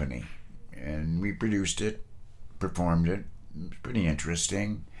the company. And we produced it, performed it. It was pretty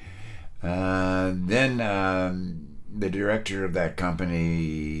interesting. Then the director of that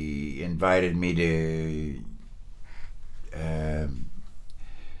company invited me to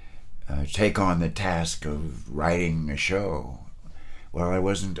take on the task of writing a show. Well, I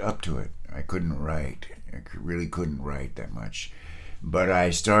wasn't up to it. I couldn't write. I really couldn't write that much. But I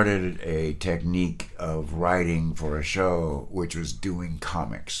started a technique of writing for a show, which was doing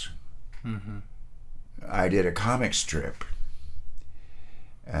comics. Mm-hmm. I did a comic strip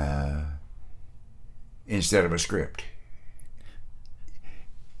instead of a script,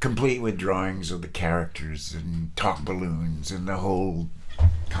 complete with drawings of the characters and talk balloons and the whole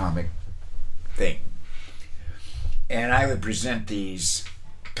comic thing. And I would present these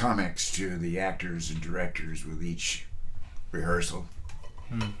comics to the actors and directors with each rehearsal.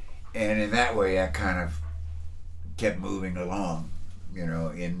 And in that way I kind of kept moving along,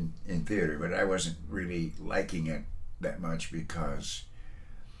 in theater. But I wasn't really liking it that much because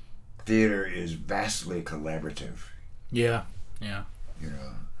theater is vastly collaborative. Yeah.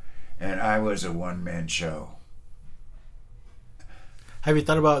 And I was a one-man show. Have you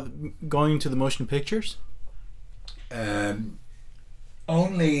thought about going to the motion pictures?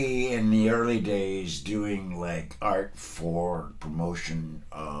 Only in the early days, doing like art for promotion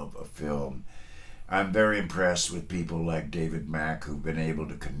of a film. I'm very impressed with people like David Mack who've been able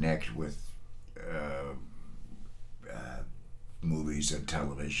to connect with movies and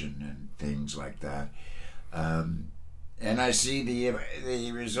television and things like that. And I see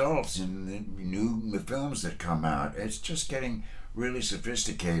the results in the new films that come out. It's just getting really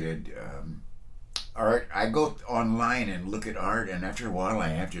sophisticated. Art, I go online and look at art, and after a while I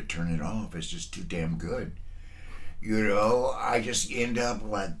have to turn it off. It's just too damn good. I just end up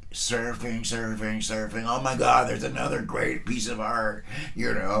like surfing. Oh my God, there's another great piece of art,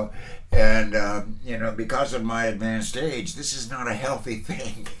 And, because of my advanced age, this is not a healthy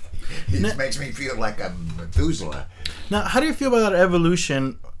thing. It makes me feel like I'm Methuselah. Now, how do you feel about that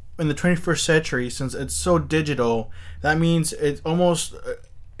evolution in the 21st century? Since it's so digital, that means it's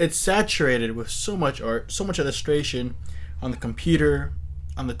saturated with so much art, so much illustration on the computer,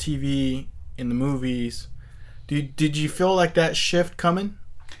 on the TV, in the movies. Did you feel like that shift coming?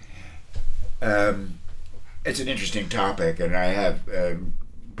 It's an interesting topic, and I have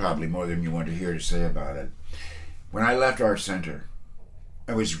probably more than you want to hear to say about it. When I left Art Center,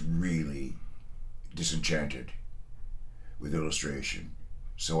 I was really disenchanted with illustration.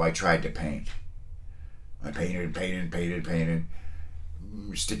 So I tried to paint. I painted,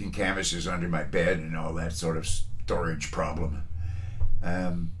 sticking canvases under my bed and all that sort of storage problem.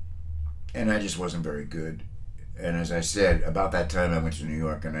 And I just wasn't very good. And as I said, about that time I went to New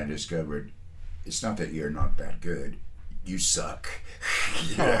York and I discovered it's not that you're not that good. You suck.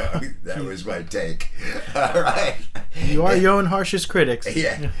 That was my take. All right. You are your own harshest critics.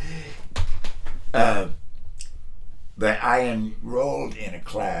 Yeah. But I enrolled in a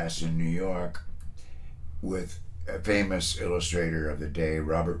class in New York with a famous illustrator of the day,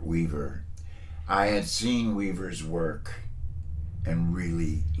 Robert Weaver. I had seen Weaver's work and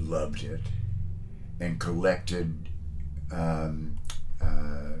really loved it and collected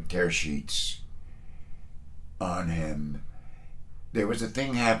tear sheets on him. There was a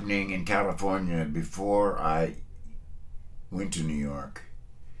thing happening in California before I went to New York,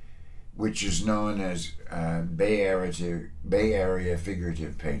 which is known as Bay Area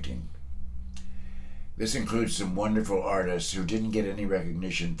figurative painting. This includes some wonderful artists who didn't get any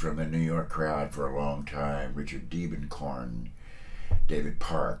recognition from the New York crowd for a long time. Richard Diebenkorn, David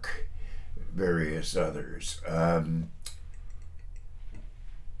Park, various others.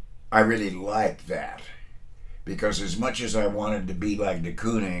 I really liked that because as much as I wanted to be like de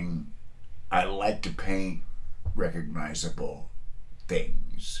Kooning, I like to paint recognizable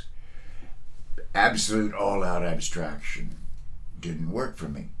things. Absolute all-out abstraction didn't work for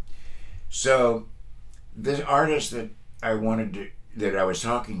me. So the artist that I was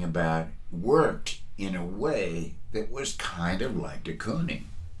talking about worked in a way that was kind of like de Kooning.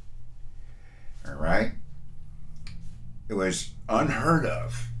 All right? It was unheard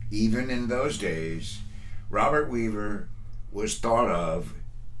of, even in those days. Robert Weaver was thought of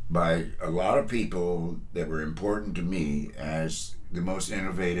by a lot of people that were important to me as the most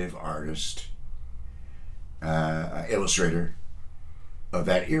innovative artist, illustrator of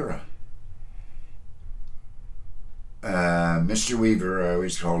that era. Mr. Weaver, I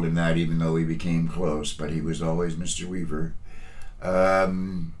always called him that, even though we became close, but he was always Mr. Weaver.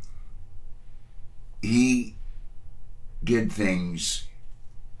 He did things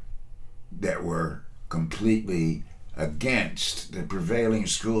that were completely against the prevailing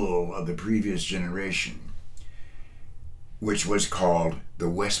school of the previous generation, which was called the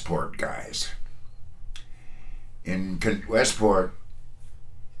Westport guys. In Westport,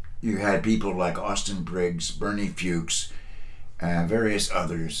 you had people like Austin Briggs, Bernie Fuchs, various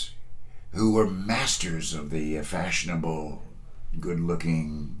others who were masters of the fashionable,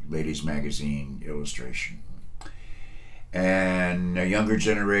 good-looking ladies' magazine illustration. And a younger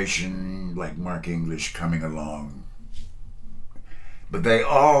generation like Mark English coming along. But they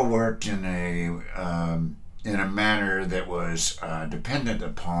all worked in a manner that was dependent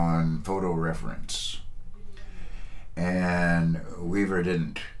upon photo reference. And Weaver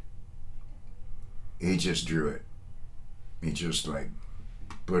didn't. He just drew it. He just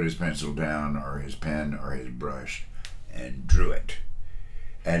put his pencil down or his pen or his brush and drew it.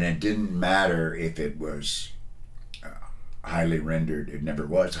 And it didn't matter if it was highly rendered. It never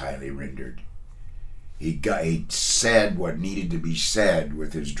was highly rendered. He said what needed to be said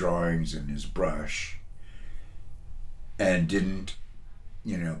with his drawings and his brush, and didn't,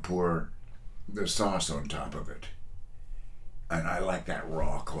 pour the sauce on top of it. And I like that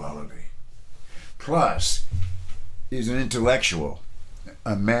raw quality. Plus, he's an intellectual,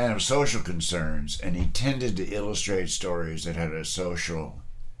 a man of social concerns, and he tended to illustrate stories that had a social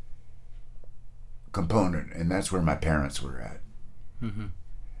component, and that's where my parents were at. Mm-hmm.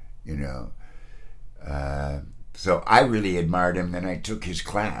 So I really admired him. Then I took his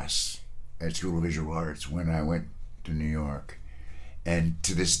class at School of Visual Arts when I went to New York, and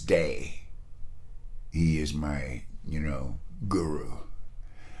to this day, he is my, guru.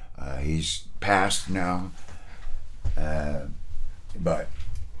 He's passed now, but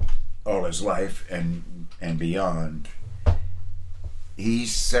all his life and beyond, he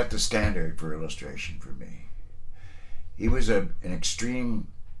set the standard for illustration for me. He was an extreme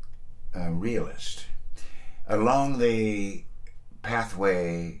realist along the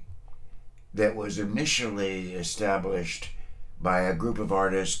pathway that was initially established by a group of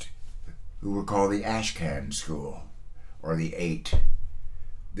artists who were called the Ashcan School, or the Eight.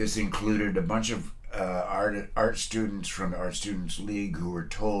 This included a bunch of art students from the Art Students League who were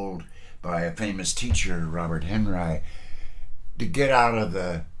told by a famous teacher, Robert Henry, to get out of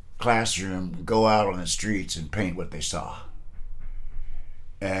the classroom, go out on the streets and paint what they saw.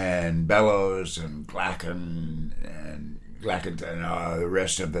 And Bellows and Glacken and the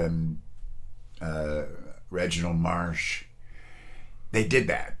rest of them, Reginald Marsh, they did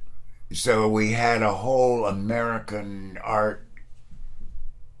that. So we had a whole American art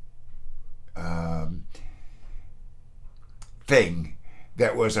thing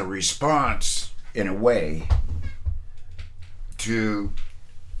that was a response, in a way, to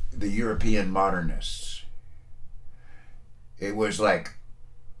the European modernists. It was like,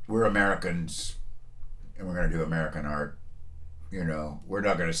 we're Americans and we're going to do American art. You know, we're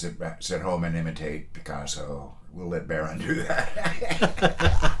not going to sit home and imitate Picasso. We'll let Baron do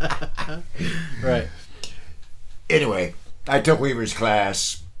that. Right. Anyway, I took Weaver's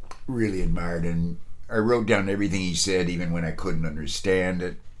class, really admired him. I wrote down everything he said, even when I couldn't understand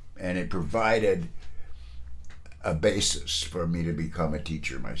it, and it provided a basis for me to become a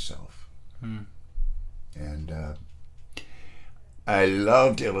teacher myself. And I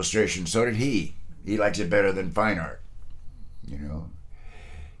loved illustration. So did he. He likes it better than fine art. You know,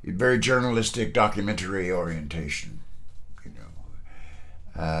 very journalistic, documentary orientation. You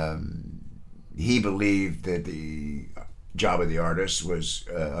know, he believed that the job of the artist was,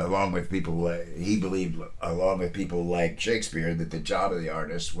 along with people like Shakespeare, that the job of the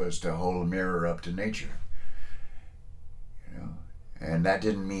artist was to hold a mirror up to nature. You know, and that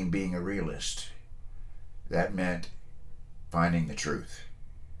didn't mean being a realist. That meant finding the truth.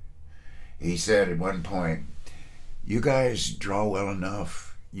 He said at one point, "You guys draw well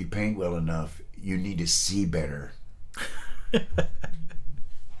enough, you paint well enough, you need to see better."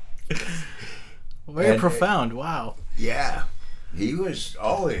 Very profound. Wow. Yeah. He was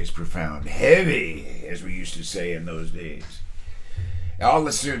always profound. Heavy, as we used to say in those days. All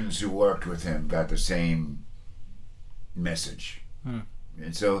the students who worked with him got the same message.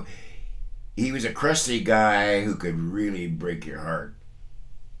 And so he was a crusty guy who could really break your heart.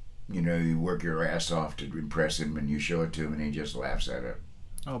 You know, you work your ass off to impress him, and you show it to him, and he just laughs at it.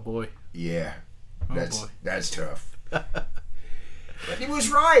 Oh boy. Yeah, boy. That's tough. But he was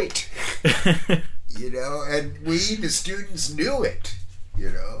right. You know, and we, the students, knew it.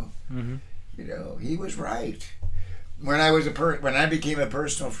 You know, You know, he was right. When I became a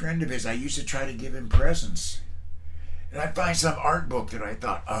personal friend of his, I used to try to give him presents, and I'd find some art book that I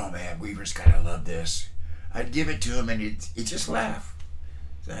thought, "Oh man, Weaver's gotta love this." I'd give it to him, and he'd just laugh.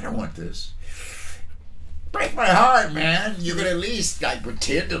 I don't want this. Break my heart, man. You could at least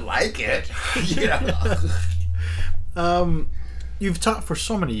pretend to like it. You know. You've taught for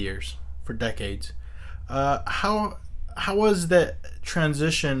so many years, for decades. How was that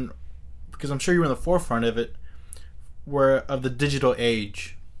transition? Because I'm sure you were in the forefront of it, of the digital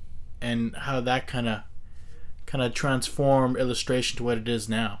age, and how that kind of transformed illustration to what it is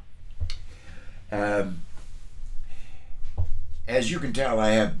now. As you can tell, I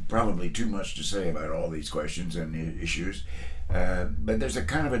have probably too much to say about all these questions and issues, but there's a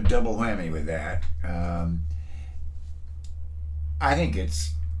kind of a double whammy with that. I think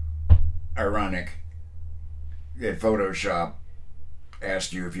it's ironic that Photoshop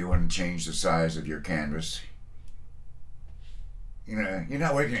asked you if you want to change the size of your canvas. You know, you're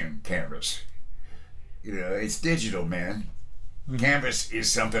not working on canvas. You know, it's digital, man. Canvas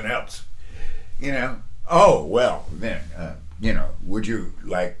is something else. You know, oh, well, then... you know, would you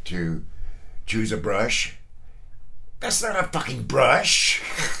like to choose a brush? That's not a fucking brush.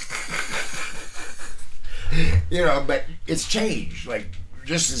 You know, but it's changed. Like,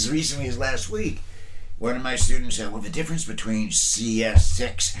 just as recently as last week, one of my students said, "Well, the difference between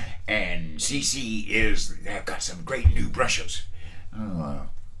CS6 and CC is they've got some great new brushes." Oh,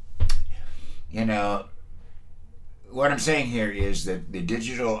 you know, what I'm saying here is that the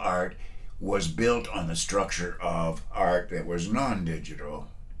digital art was built on the structure of art that was non-digital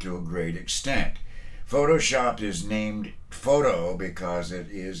to a great extent. Photoshop is named photo because it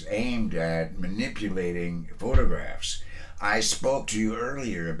is aimed at manipulating photographs. I spoke to you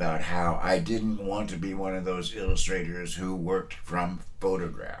earlier about how I didn't want to be one of those illustrators who worked from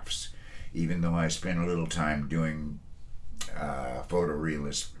photographs, even though I spent a little time doing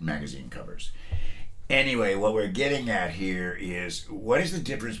photorealist magazine covers. Anyway, what we're getting at here is, what is the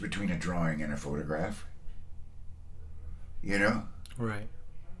difference between a drawing and a photograph? You know? Right.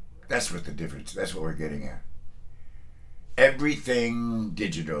 That's what the difference, that's what we're getting at. Everything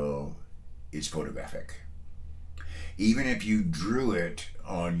digital is photographic. Even if you drew it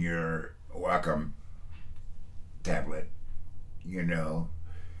on your Wacom tablet, you know,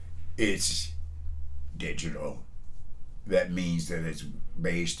 it's digital. That means that it's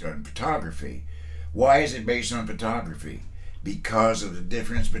based on photography. Why is it based on photography? Because of the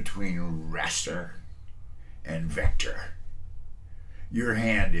difference between raster and vector. Your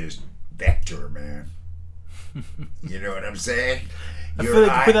hand is vector, man. You know what I'm saying? I feel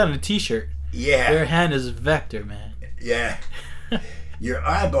like you put that on a t-shirt. Yeah. Your hand is vector, man. Yeah. Your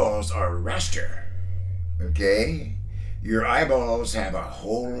eyeballs are raster. Okay? Your eyeballs have a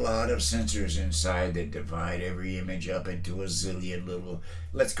whole lot of sensors inside that divide every image up into a zillion little,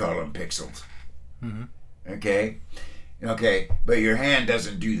 let's call them pixels. Mm-hmm. Okay? Okay, but your hand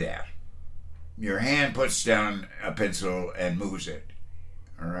doesn't do that. Your hand puts down a pencil and moves it.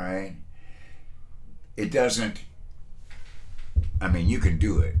 All right? It doesn't, I mean, you can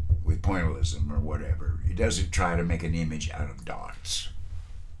do it with pointillism or whatever. It doesn't try to make an image out of dots,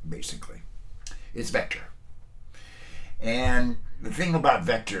 basically. It's vector. And the thing about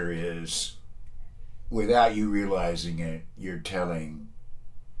vector is, without you realizing it, you're telling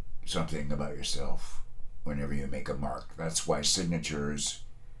something about yourself whenever you make a mark. That's why signatures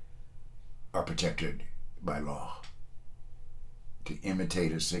are protected by law. To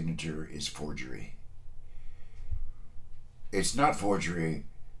imitate a signature is forgery. It's not forgery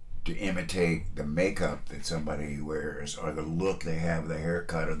to imitate the makeup that somebody wears or the look they have, the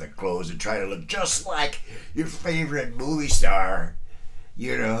haircut or the clothes, and try to look just like your favorite movie star.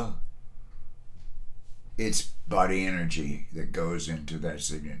 You know, it's body energy that goes into that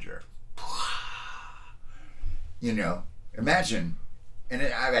signature. You know, imagine, and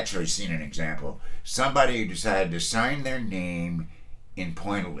I've actually seen an example, somebody who decided to sign their name in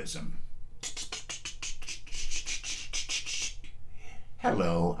pointillism.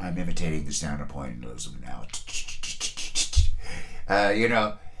 Hello, I'm imitating the sound of pointillism now. You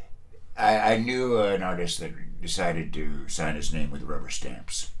know, I knew an artist that decided to sign his name with rubber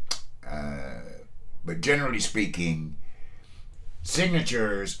stamps. But generally speaking,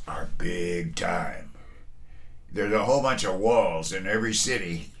 signatures are big time. There's a whole bunch of walls in every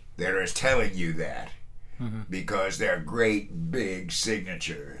city that are telling you that. Mm-hmm. Because they're great big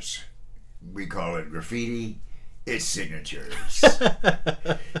signatures. We call it graffiti. It's signatures.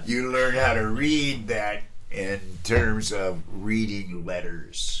 You learn how to read that in terms of reading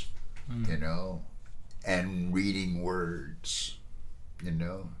letters, you know, and reading words, you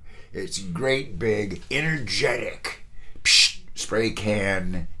know. It's great big, energetic, spray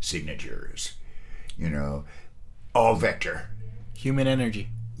can signatures, you know, all vector. Human energy.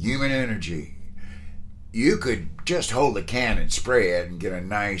 Human energy. You could just hold the can and spray it and get a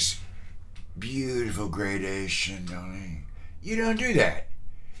nice, beautiful gradation, don't you? You don't do that.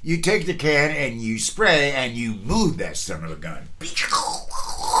 You take the can and you spray and you move that son of a gun.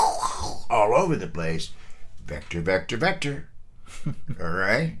 All over the place. Vector, vector, vector. All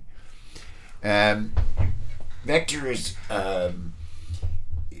right? Vector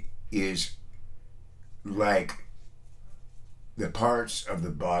is like the parts of the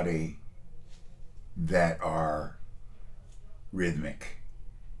body that are rhythmic.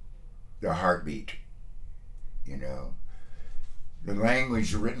 The heartbeat, you know. The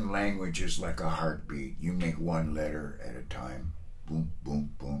language, the written language is like a heartbeat. You make one letter at a time. Boom,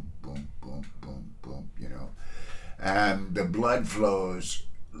 boom, boom, boom, boom, boom, boom, you know. The blood flows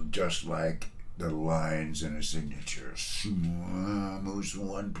just like the lines in a signature. Moves from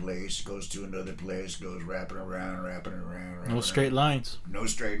one place, goes to another place, goes wrapping around. No straight lines. No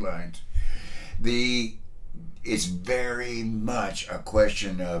straight lines. It's very much a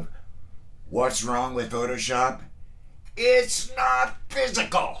question of what's wrong with Photoshop? It's not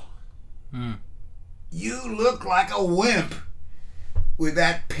physical. You look like a wimp with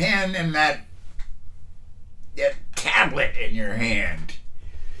that pen and that tablet in your hand.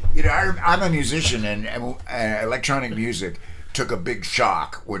 You know, I'm a musician, and electronic music took a big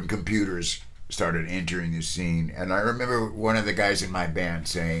shock when computers started entering the scene. And I remember one of the guys in my band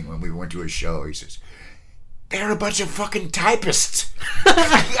saying, when we went to a show, he says, "They're a bunch of fucking typists."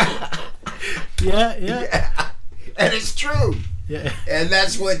 Yeah. And it's true. Yeah. And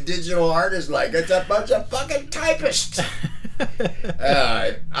that's what digital art is like. It's a bunch of fucking typists.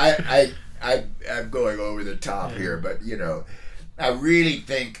 I'm going over the top here, but you know, I really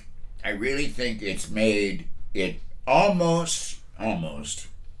think it's made it almost an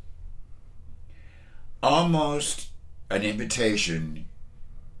invitation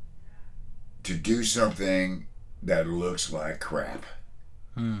to do something that looks like crap.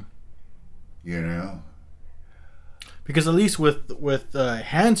 You know? Because at least with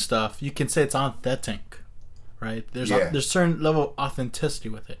hand stuff, you can say it's authentic, right? There's certain level of authenticity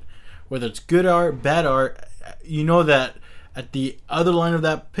with it. Whether it's good art, bad art, you know that at the other line of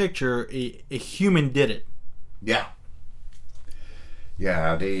that picture, a human did it. Yeah.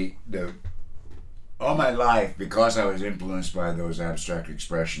 Yeah, the all my life, because I was influenced by those abstract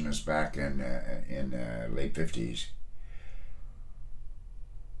expressionists back in late 50s,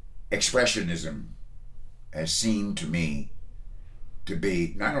 expressionism has seemed to me to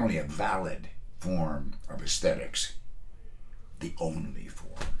be not only a valid form of aesthetics, the only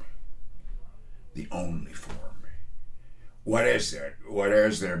form. The only form. What is there? What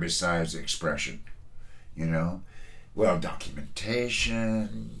is there besides expression? You know? Well,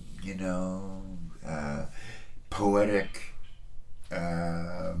 documentation, you know, poetic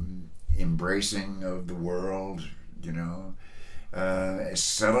embracing of the world, you know,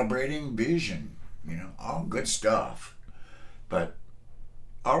 celebrating vision, you know, all good stuff. But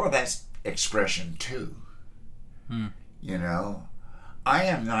all of that's expression too. You know, I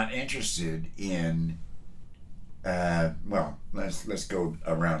am not interested in. Well, let's go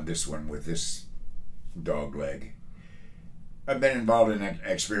around this one with this dog leg. I've been involved in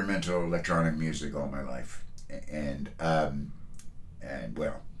experimental electronic music all my life, and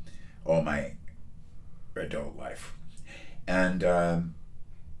well, all my adult life, and I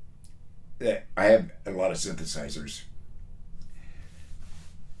have a lot of synthesizers.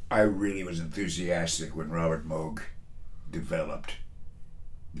 I really was enthusiastic when Robert Moog developed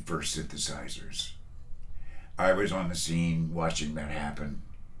the first synthesizers. I was on the scene watching that happen,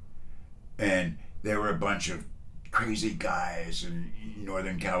 and there were a bunch of crazy guys in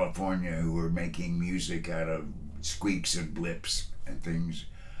Northern California who were making music out of squeaks and blips and things.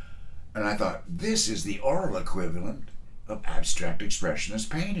 And I thought, this is the oral equivalent of abstract expressionist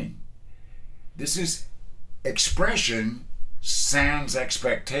painting. This is expression sans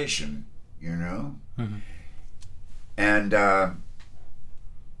expectation, you know? Mm-hmm. And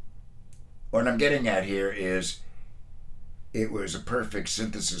what I'm getting at here is it was a perfect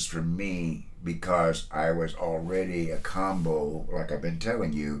synthesis for me because I was already a combo, like I've been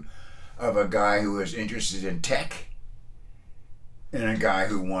telling you, of a guy who was interested in tech and a guy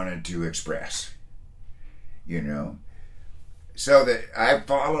who wanted to express, you know? So that I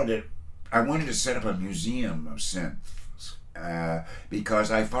followed it. I wanted to set up a museum of synths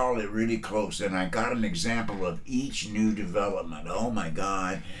because I followed it really close, and I got an example of each new development. Oh my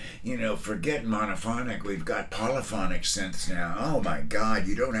God, you know, forget monophonic, we've got polyphonic synths now. Oh my God,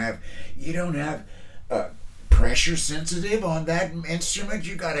 you don't have pressure sensitive on that instrument.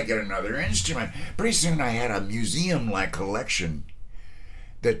 You got to get another instrument. Pretty soon I had a museum-like collection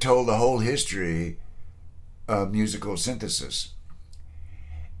that told the whole history of musical synthesis.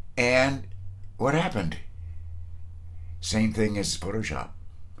 And what happened? Same thing as Photoshop.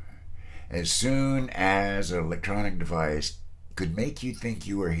 As soon as an electronic device could make you think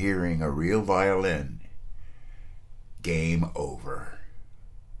you were hearing a real violin, game over.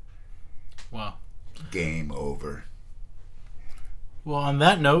 Wow. Game over. Well, on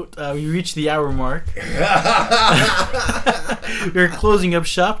that note, we reached the hour mark. We're closing up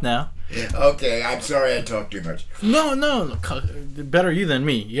shop now. Okay, I'm sorry I talked too much. No. Better you than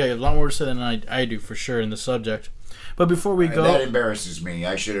me. Yeah, a lot more to say than I do, for sure, in the subject. But before we go... That embarrasses me.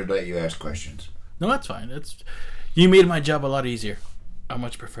 I should have let you ask questions. No, that's fine. You made my job a lot easier. I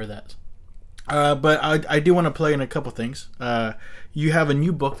much prefer that. But I do want to play in a couple things. You have a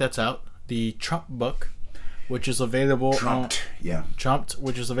new book that's out, the Trump book, which is available Trumped,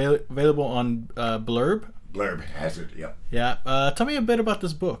 which is available on Blurb. Blurb has it, yep. Yeah. Tell me a bit about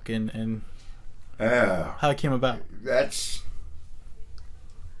this book and how it came about. That's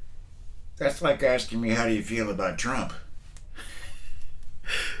like asking me, how do you feel about Trump?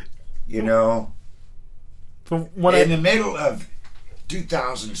 You know, in the middle of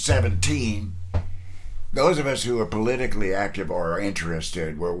 2017, those of us who are politically active or are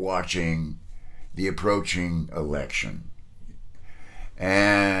interested were watching the approaching election.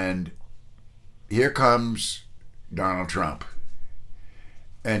 And here comes Donald Trump.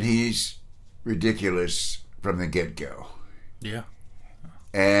 And he's ridiculous from the get-go. Yeah.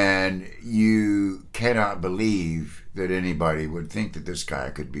 And you cannot believe that anybody would think that this guy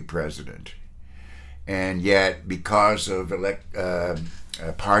could be president. And yet, because of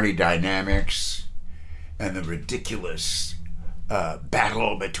party dynamics and the ridiculous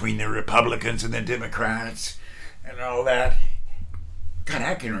battle between the Republicans and the Democrats and all that, God,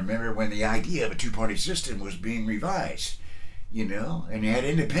 I can remember when the idea of a two-party system was being revised, you know, and you had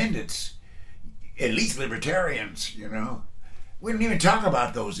independents at least libertarians, you know. We don't even talk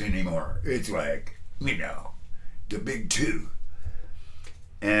about those anymore. It's like, you know, the big two.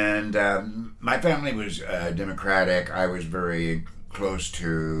 And my family was Democratic. I was very close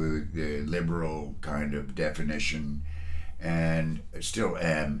to the liberal kind of definition, and still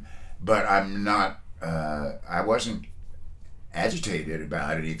am. But I'm not, I wasn't agitated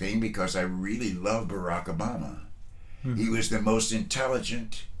about anything because I really love Barack Obama. He was the most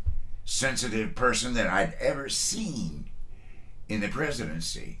intelligent, sensitive person that I'd ever seen in the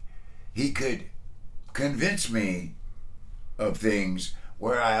presidency. He could convince me of things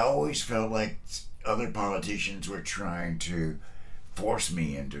where I always felt like other politicians were trying to force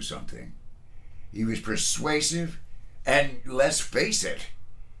me into something. He was persuasive, and let's face it,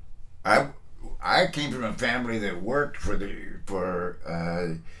 I came from a family that worked for the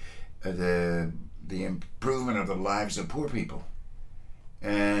improvement of the lives of poor people,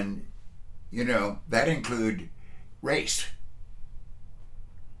 and you know that include race.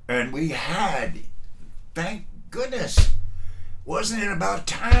 And we had, thank goodness, wasn't it about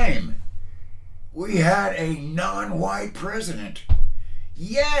time? We had a non-white president.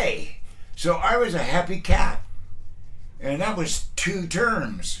 Yay! So I was a happy cat. And that was 2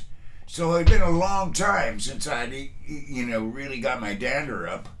 terms. So it had been a long time since I'd, you know, really got my dander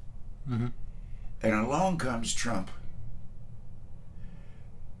up. Mm-hmm. And along comes Trump.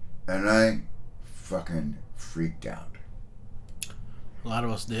 And I fucking freaked out. A lot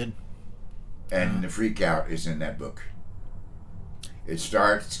of us did. And the freak out is in that book. It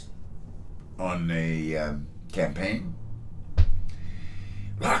starts on the campaign.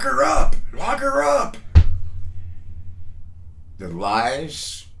 Lock her up! Lock her up! The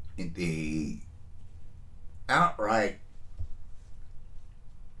lies, the outright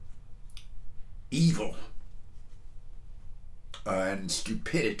evil and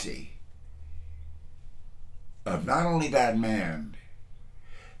stupidity of not only that man,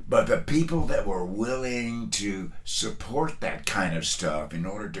 but the people that were willing to support that kind of stuff in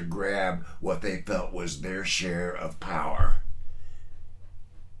order to grab what they felt was their share of power.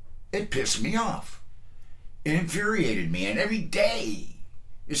 It pissed me off. It infuriated me. And every day,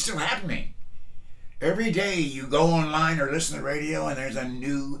 it's still happening. Every day you go online or listen to the radio and there's a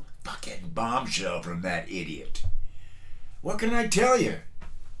new fucking bombshell from that idiot. What can I tell you?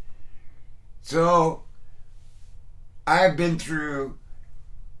 So, I've been through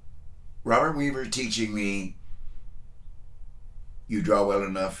Robert Weaver teaching me, you draw well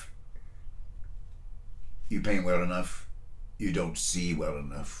enough, you paint well enough, you don't see well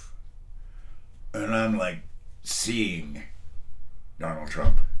enough. And I'm like seeing Donald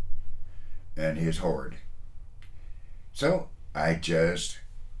Trump and his horde. So I just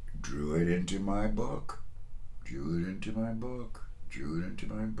drew it into my book.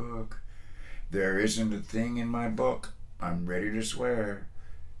 There isn't a thing in my book, I'm ready to swear,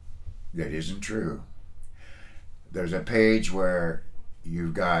 that isn't true. There's a page where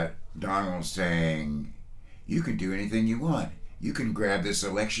you've got Donald saying, you can do anything you want. You can grab this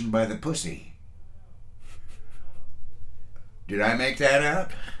election by the pussy. Did I make that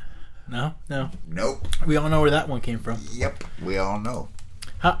up? No. Nope. We all know where that one came from. Yep, we all know.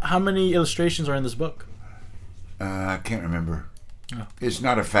 How many illustrations are in this book? I can't remember. Oh. It's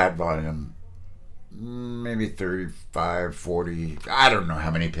not a fat volume. Maybe 35, 40. I don't know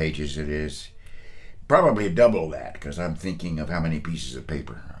how many pages it is. Probably double that, because I'm thinking of how many pieces of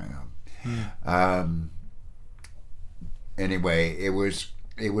paper I have. Anyway, it was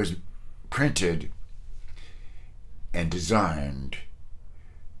printed and designed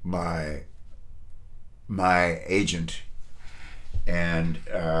by my agent, and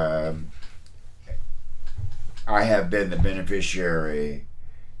I have been the beneficiary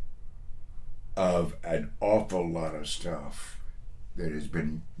of an awful lot of stuff that has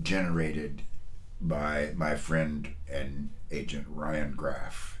been generated by my friend and agent Ryan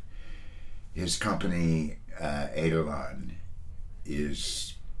Graff. His company, Eidolon,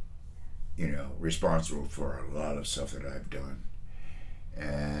 is, responsible for a lot of stuff that I've done.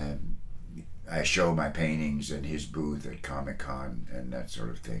 And I show my paintings in his booth at Comic-Con and that sort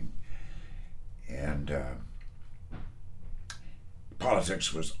of thing. And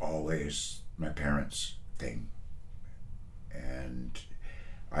politics was always my parents' thing. And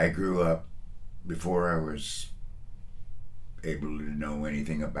I grew up, before I was able to know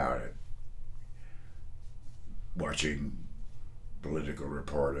anything about it, watching political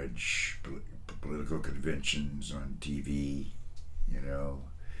reportage, political conventions on TV,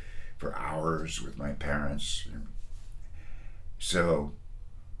 for hours with my parents. So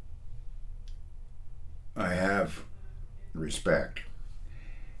I have respect.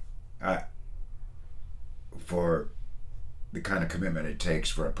 for the kind of commitment it takes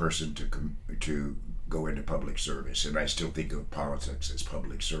for a person to go into public service. And I still think of politics as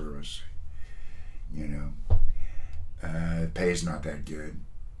public service. You know, the pay's not that good.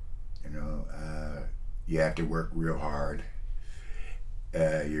 You know, you have to work real hard.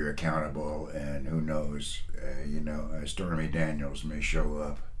 You're accountable, and who knows? Stormy Daniels may show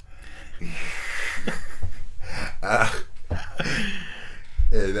up.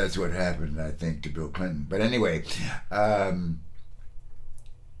 That's what happened, I think, to Bill Clinton. But anyway,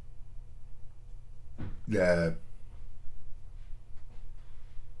 the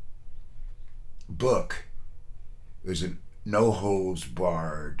book was a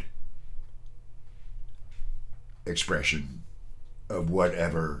no-holds-barred expression of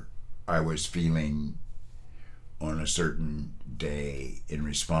whatever I was feeling on a certain day in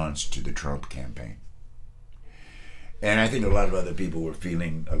response to the Trump campaign. And I think a lot of other people were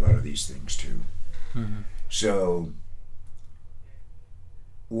feeling a lot of these things too. Mm-hmm. So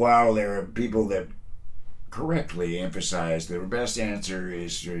while there are people that correctly emphasize that the best answer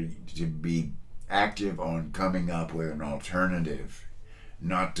is to be active on coming up with an alternative,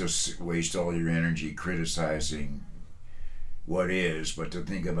 not to waste all your energy criticizing what is, but to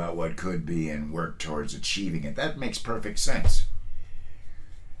think about what could be and work towards achieving it. That makes perfect sense.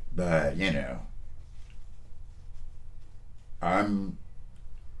 But, I'm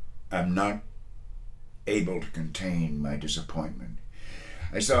not able to contain my disappointment.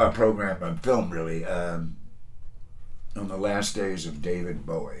 I saw a program, a film really, on the last days of David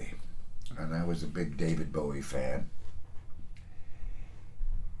Bowie. And I was a big David Bowie fan.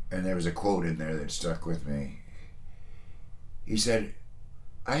 And there was a quote in there that stuck with me. He said,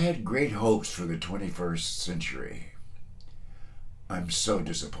 "I had great hopes for the 21st century. I'm so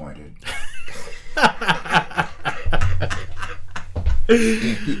disappointed."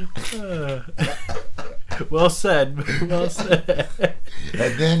 Well said. Well said.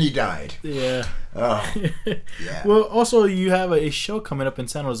 And then he died. Yeah. Oh, yeah. Well, also, you have a show coming up in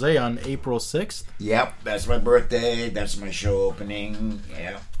San Jose on April 6th. Yep, that's my birthday. That's my show opening.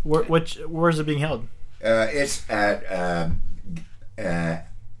 Yeah. Where is it being held? It's at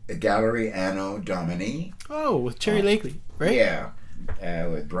Gallery Anno Domini. Oh, with Cherry Lakely, right? Yeah.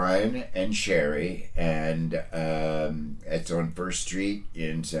 With Brian and Sherry, and it's on First Street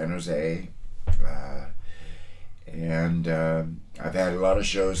in San Jose, and I've had a lot of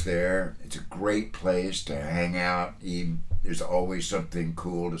shows there. It's a great place to hang out. There's always something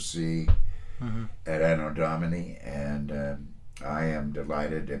cool to see at Anno Domini, and I am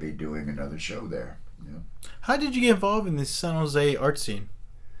delighted to be doing another show there. Yeah. How did you get involved in the San Jose art scene?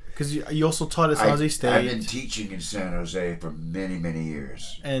 Because you also taught at San Jose State. I've been teaching in San Jose for many, many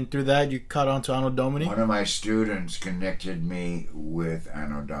years. And through that, you caught on to Anno Domini? One of my students connected me with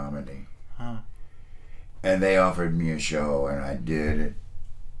Anno Domini. Huh. And they offered me a show, and I did it.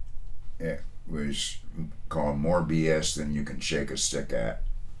 It was called More BS Than You Can Shake a Stick At.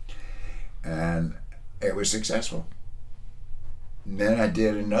 And it was successful. And then I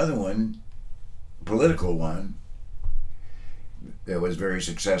did another one, political one, that was very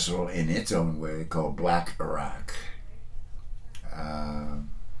successful in its own way, called Black Iraq.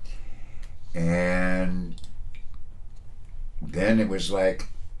 And then it was like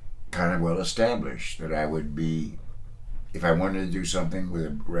kind of well established that I would be, if I wanted to do something with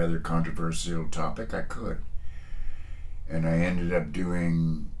a rather controversial topic, I could. And I ended up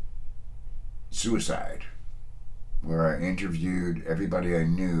doing Suicide, where I interviewed everybody I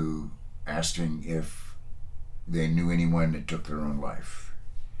knew, asking if they knew anyone that took their own life.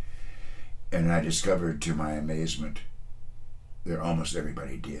 And I discovered, to my amazement, that almost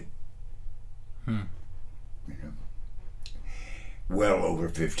everybody did. Well over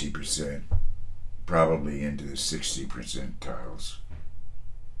 50%, probably into the 60 percentiles,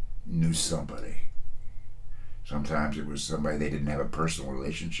 knew somebody. Sometimes it was somebody they didn't have a personal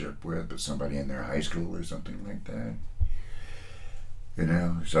relationship with, but somebody in their high school or something like that.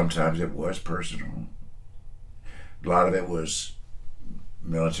 Sometimes it was personal. A lot of it was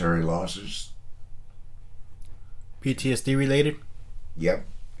military losses. PTSD related? Yep.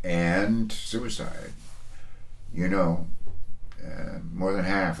 And suicide. More than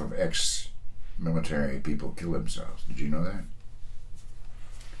half of ex-military people kill themselves. Did you know that?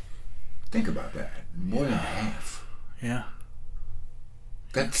 Think about that. More than half. Yeah.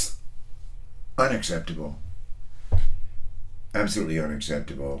 That's unacceptable. Absolutely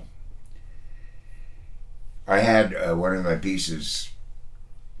unacceptable. I had one of my pieces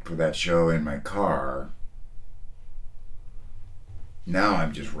for that show in my car, Now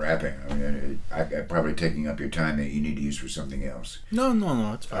I'm just rapping. I mean, I'm probably taking up your time that you need to use for something else. No,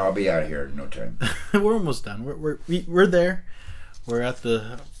 it's fine. I'll be out of here in no time. We're almost done. We're there. We're at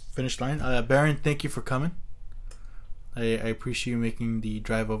the finish line. Baron, thank you for coming. I appreciate you making the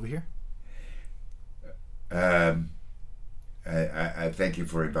drive over here. I thank you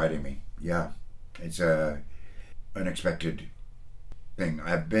for inviting me. Yeah, it's a unexpected thing.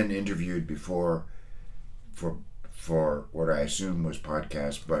 I've been interviewed before for what I assume was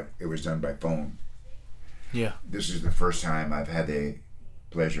podcast, but it was done by phone. Yeah. This is the first time I've had the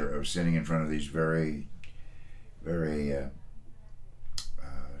pleasure of sitting in front of these very, very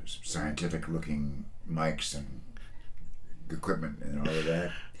scientific-looking mics and equipment and all of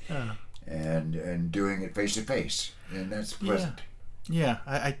that, and doing it face to face, and that's pleasant. Yeah,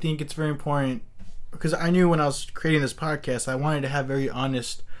 I think it's very important because I knew when I was creating this podcast, I wanted to have very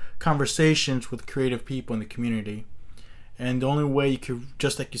honest conversations with creative people in the community. And the only way you could,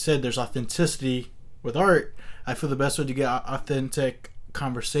 just like you said, there's authenticity with art. I feel the best way to get authentic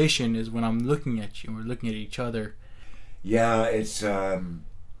conversation is when I'm looking at you and we're looking at each other. Yeah, it's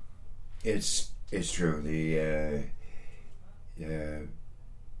true.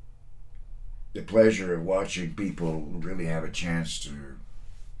 The pleasure of watching people really have a chance to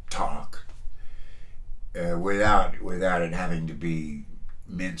talk without it having to be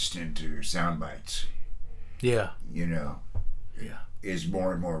minced into sound bites. Yeah. Yeah. Is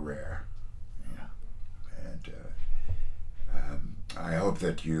more and more rare. Yeah. And I hope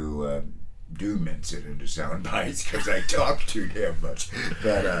that you do mince it into sound bites because I talk too damn much.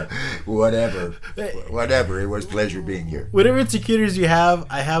 But whatever. It was a pleasure being here. Whatever insecurities you have,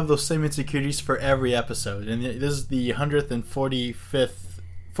 I have those same insecurities for every episode. And this is the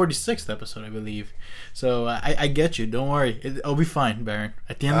 46th episode, I believe. So I get you. Don't worry. It'll be fine, Baron.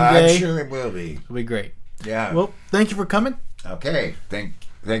 At the end of the day, I'm sure it will be. It'll be great. Yeah. Well, thank you for coming. Okay. Thank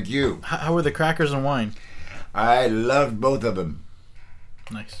you. How were the crackers and wine? I loved both of them.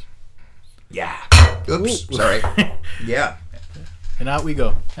 Nice. Yeah. Oops. Ooh. Sorry. Yeah. And out we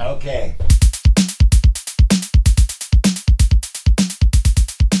go. Okay.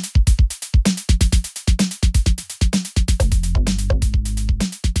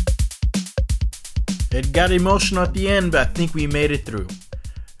 It got emotional at the end, but I think we made it through.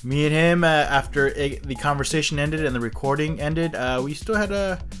 Me and him, after the conversation ended and the recording ended, we still had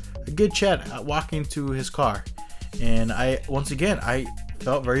a good chat walking to his car. And I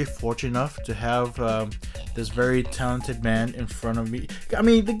felt very fortunate enough to have this very talented man in front of me. I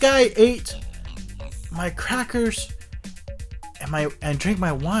mean, the guy ate my crackers and drank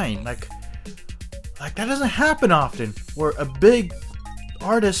my wine. Like that doesn't happen often. Where a big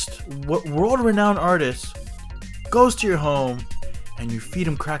artist, world-renowned artist, goes to your home and you feed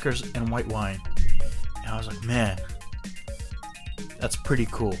him crackers and white wine. And I was like, man, that's pretty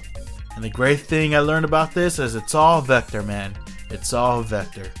cool. And the great thing I learned about this is it's all vector, man. It's all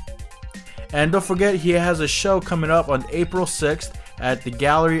vector. And don't forget, he has a show coming up on April 6th at the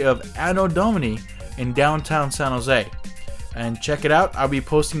Gallery of Anno Domini in downtown San Jose. And check it out. I'll be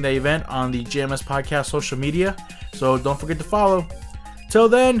posting the event on the JMS Podcast social media, so don't forget to follow. Till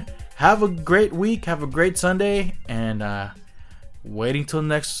then, have a great week, have a great Sunday, and waiting till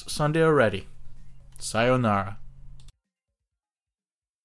next Sunday already. Sayonara.